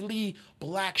inclusively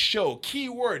black show.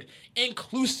 Keyword,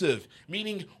 inclusive,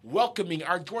 meaning welcoming.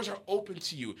 Our doors are open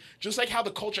to you. Just like how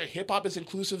the culture of hip-hop is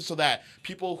inclusive so that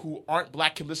people who aren't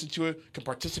black can listen to it, can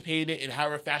participate in it in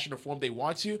however fashion or form they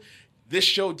want to. This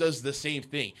show does the same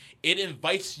thing. It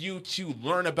invites you to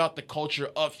learn about the culture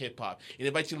of hip-hop. It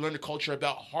invites you to learn the culture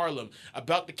about Harlem,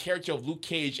 about the character of Luke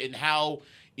Cage and how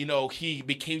he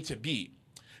became to be.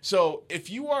 So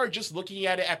if you are just looking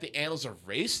at it at the annals of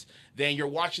race, then you're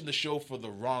watching the show for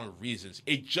the wrong reasons.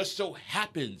 It just so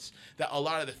happens that a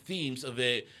lot of the themes of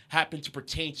it happen to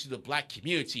pertain to the black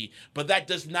community, but that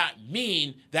does not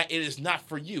mean that it is not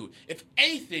for you. If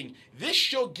anything, this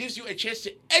show gives you a chance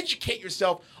to educate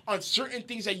yourself on certain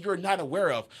things that you're not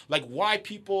aware of, like why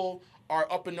people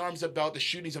are up in arms about the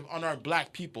shootings of unarmed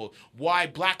black people, why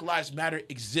Black Lives Matter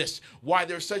exists, why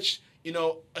there's such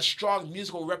a strong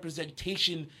musical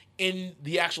representation in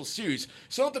the actual series.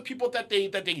 Some of the people that they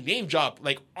name drop,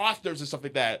 like authors and stuff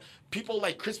like that, people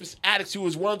like Crispus Attucks, who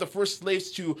was one of the first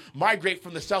slaves to migrate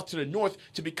from the South to the North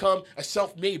to become a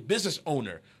self-made business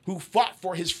owner who fought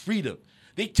for his freedom.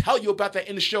 They tell you about that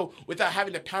in the show without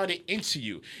having to pound it into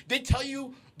you. They tell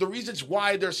you the reasons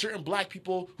why there are certain black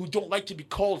people who don't like to be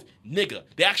called nigga.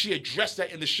 They actually address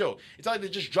that in the show. It's not like they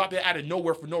just drop it out of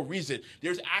nowhere for no reason.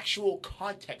 There's actual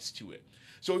context to it.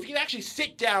 So if you can actually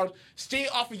sit down, stay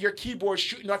off of your keyboard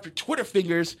shooting off your Twitter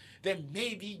fingers, then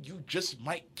maybe you just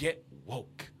might get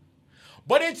woke.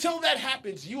 But until that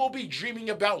happens, you will be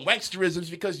dreaming about wanksterisms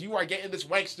because you are getting this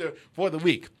wankster for the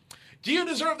week. Do you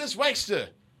deserve this wankster?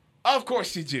 Of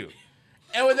course you do.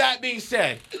 And with that being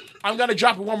said, I'm going to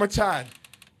drop it one more time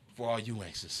for all you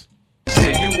wanksters.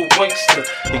 Said you a wankster,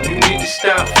 and you need to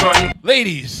stop fronting.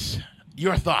 Ladies,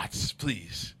 your thoughts,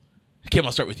 please. Kim,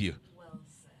 I'll start with you. Well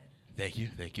said. Thank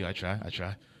you. I try. Well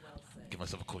said. Give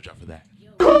myself a cool drop for that.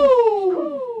 Community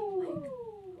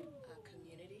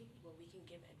where we can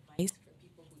give advice for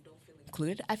people who don't feel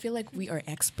included. I feel like we are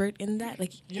expert in that.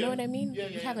 Like, you know what I mean?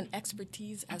 We have an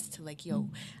expertise as to like, yo,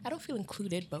 I don't feel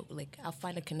included, but like I'll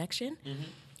find a connection. Mm-hmm.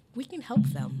 We can help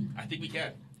them. I think we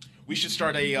can. We should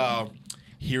start a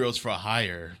Heroes for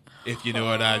Hire, if you know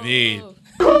what I mean.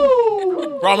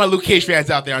 For all my Luke Cage fans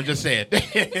out there, I'm just saying.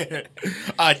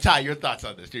 Ty, your thoughts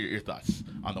on this? Your thoughts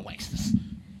on the wanksters?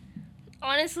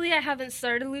 Honestly, I haven't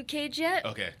started Luke Cage yet.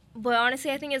 Okay. But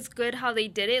honestly, I think it's good how they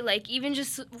did it. Like, even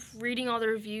just reading all the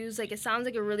reviews, like, it sounds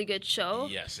like a really good show.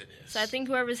 Yes, it is. So I think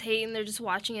whoever's hating, they're just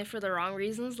watching it for the wrong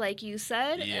reasons, like you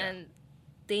said. Yeah. And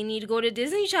they need to go to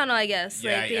Disney Channel, I guess.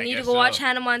 Yeah, like, they need I to guess go so. watch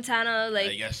Hannah Montana.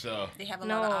 Like, I guess so. They have a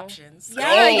lot of options.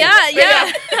 Yeah. They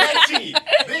have plenty.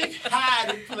 They've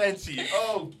had plenty.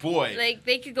 Oh, boy. Like,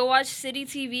 they could go watch City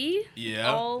TV.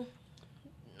 Yeah.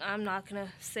 I'm not going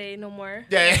to say no more.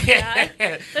 Yeah.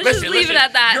 Let's just leave it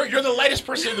at that. You're the lightest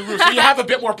person in the room, so you have a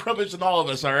bit more privilege than all of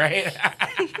us, all right?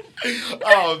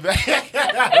 Oh, man.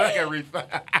 I can read.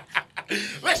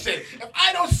 Listen, if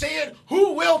I don't say it,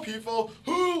 who will, people?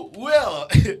 Who will?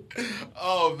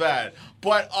 Oh, man.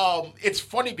 But it's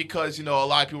funny because, you know, a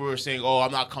lot of people were saying, oh,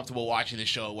 I'm not comfortable watching the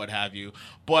show, what have you.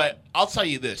 But I'll tell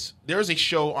you this. There's a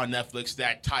show on Netflix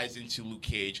that ties into Luke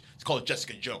Cage. It's called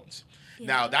Jessica Jones. Yeah.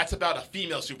 Now, that's about a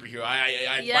female superhero.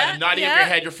 By the nodding of your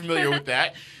head, you're familiar with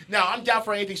that. Now, I'm down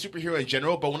for anything superhero in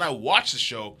general, but when I watched the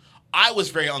show, I was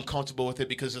very uncomfortable with it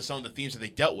because of some of the themes that they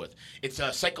dealt with. It's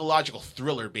a psychological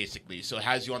thriller, basically, so it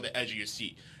has you on the edge of your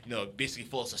seat, you know, basically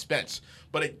full of suspense.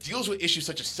 But it deals with issues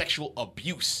such as sexual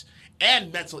abuse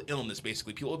and mental illness,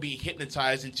 basically. People being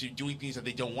hypnotized into doing things that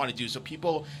they don't want to do. So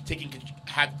people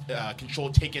have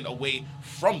control taken away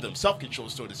from them, self-control,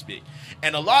 so to speak.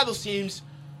 And a lot of those themes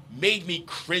made me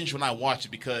cringe when I watched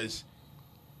it because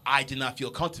I did not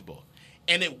feel comfortable.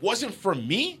 And it wasn't for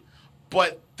me,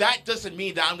 but that doesn't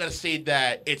mean that I'm going to say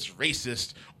that it's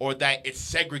racist or that it's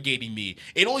segregating me.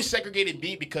 It only segregated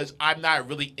me because I'm not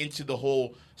really into the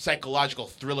whole psychological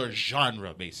thriller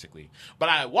genre, basically. But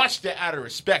I watched it out of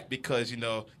respect because, you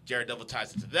know, Jared Devil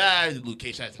ties into that, Luke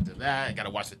Cage ties into that. I got to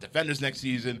watch The Defenders next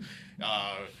season.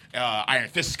 Iron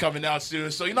Fist is coming out soon.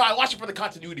 So, you know, I watch it for the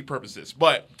continuity purposes.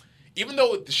 But even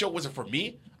though the show wasn't for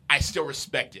me, I still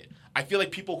respect it. I feel like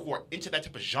people who are into that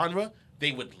type of genre,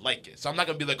 they would like it. So I'm not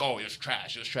going to be like, oh, it was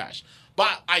trash.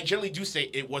 But I generally do say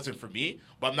it wasn't for me,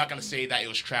 but I'm not going to say that it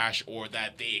was trash or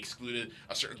that they excluded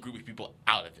a certain group of people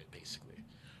out of it, basically.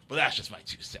 But that's just my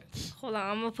 2 cents. Hold on,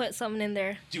 I'm going to put something in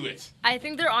there. Do it. I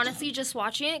think they're honestly just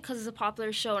watching it because it's a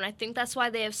popular show, and I think that's why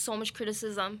they have so much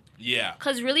criticism. Yeah.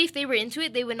 Because really, if they were into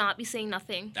it, they would not be saying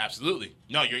nothing. Absolutely.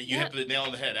 No, you hit the nail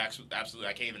on the head. Absolutely.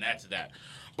 I can't even add to that.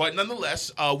 But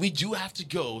nonetheless, we do have to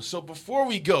go. So before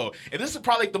we go, and this is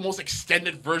probably like the most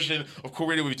extended version of Cool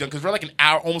Radio we've done because we're like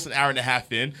almost an hour and a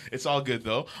half in. It's all good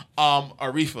though.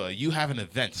 Arifa, you have an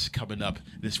event coming up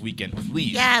this weekend.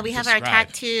 Please. Yeah, we have our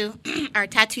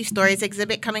tattoo stories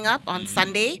exhibit coming up on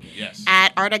Sunday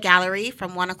at Arta Gallery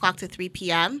from 1 o'clock to 3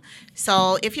 p.m.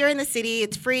 So if you're in the city,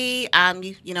 it's free.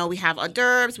 You know, we have hors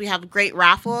d'oeuvres. We have great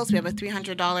raffles. We have a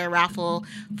 $300 raffle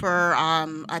for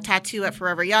a tattoo at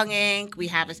Forever Young Inc. We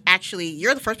have actually,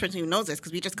 you're the first person who knows this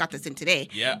because we just got this in today.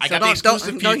 Yeah, I got the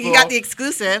exclusive. People. You got the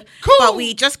exclusive. Cool. But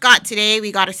we just got today.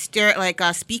 We got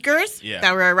speakers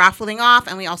that we're raffling off,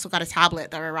 and we also got a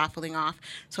tablet that we're raffling off.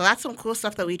 So that's some cool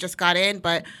stuff that we just got in.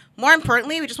 But more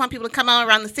importantly, we just want people to come out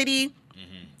around the city.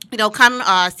 You know, come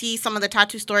see some of the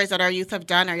tattoo stories that our youth have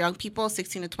done, our young people,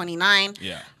 16 to 29.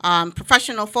 Yeah.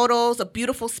 Professional photos, a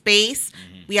beautiful space.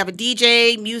 We have a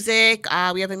DJ, music.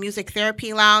 We have a music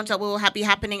therapy lounge that will be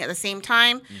happening at the same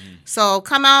time. So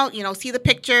come out, you know, see the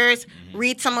pictures,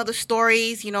 read some of the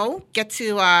stories, you know, get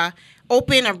to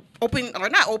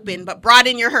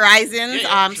broaden your horizons,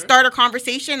 sure. start a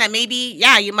conversation that maybe,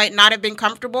 you might not have been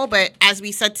comfortable, but as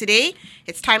we said today,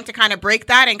 it's time to kind of break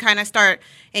that and kind of start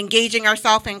engaging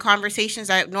ourselves in conversations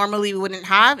that normally we wouldn't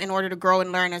have in order to grow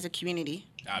and learn as a community.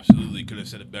 Absolutely. Could have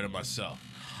said it better myself.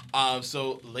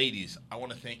 So, ladies, I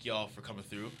want to thank y'all for coming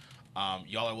through.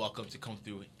 Y'all are welcome to come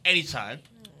through anytime.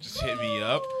 Just hit me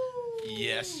up.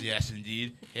 Yes,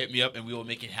 indeed. Hit me up, and we will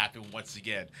make it happen once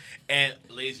again. And,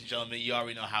 ladies and gentlemen, you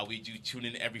already know how we do. Tune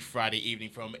in every Friday evening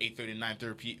from 8:30 to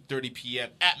 9:30 p.m.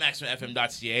 at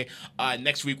MaximumFM.ca.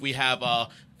 Next week, we have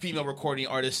female recording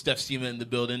artist Steph Seaman in the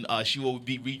building. She will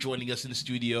be rejoining us in the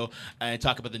studio and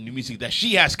talk about the new music that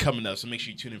she has coming up, so make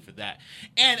sure you tune in for that.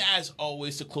 And as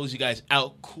always, to close you guys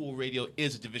out, Cool Radio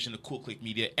is a division of Cool Click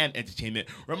Media and Entertainment,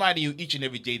 reminding you each and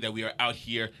every day that we are out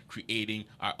here creating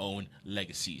our own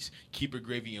legacies. Keep it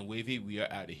gravy and wavy. We are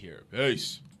out of here.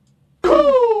 Peace.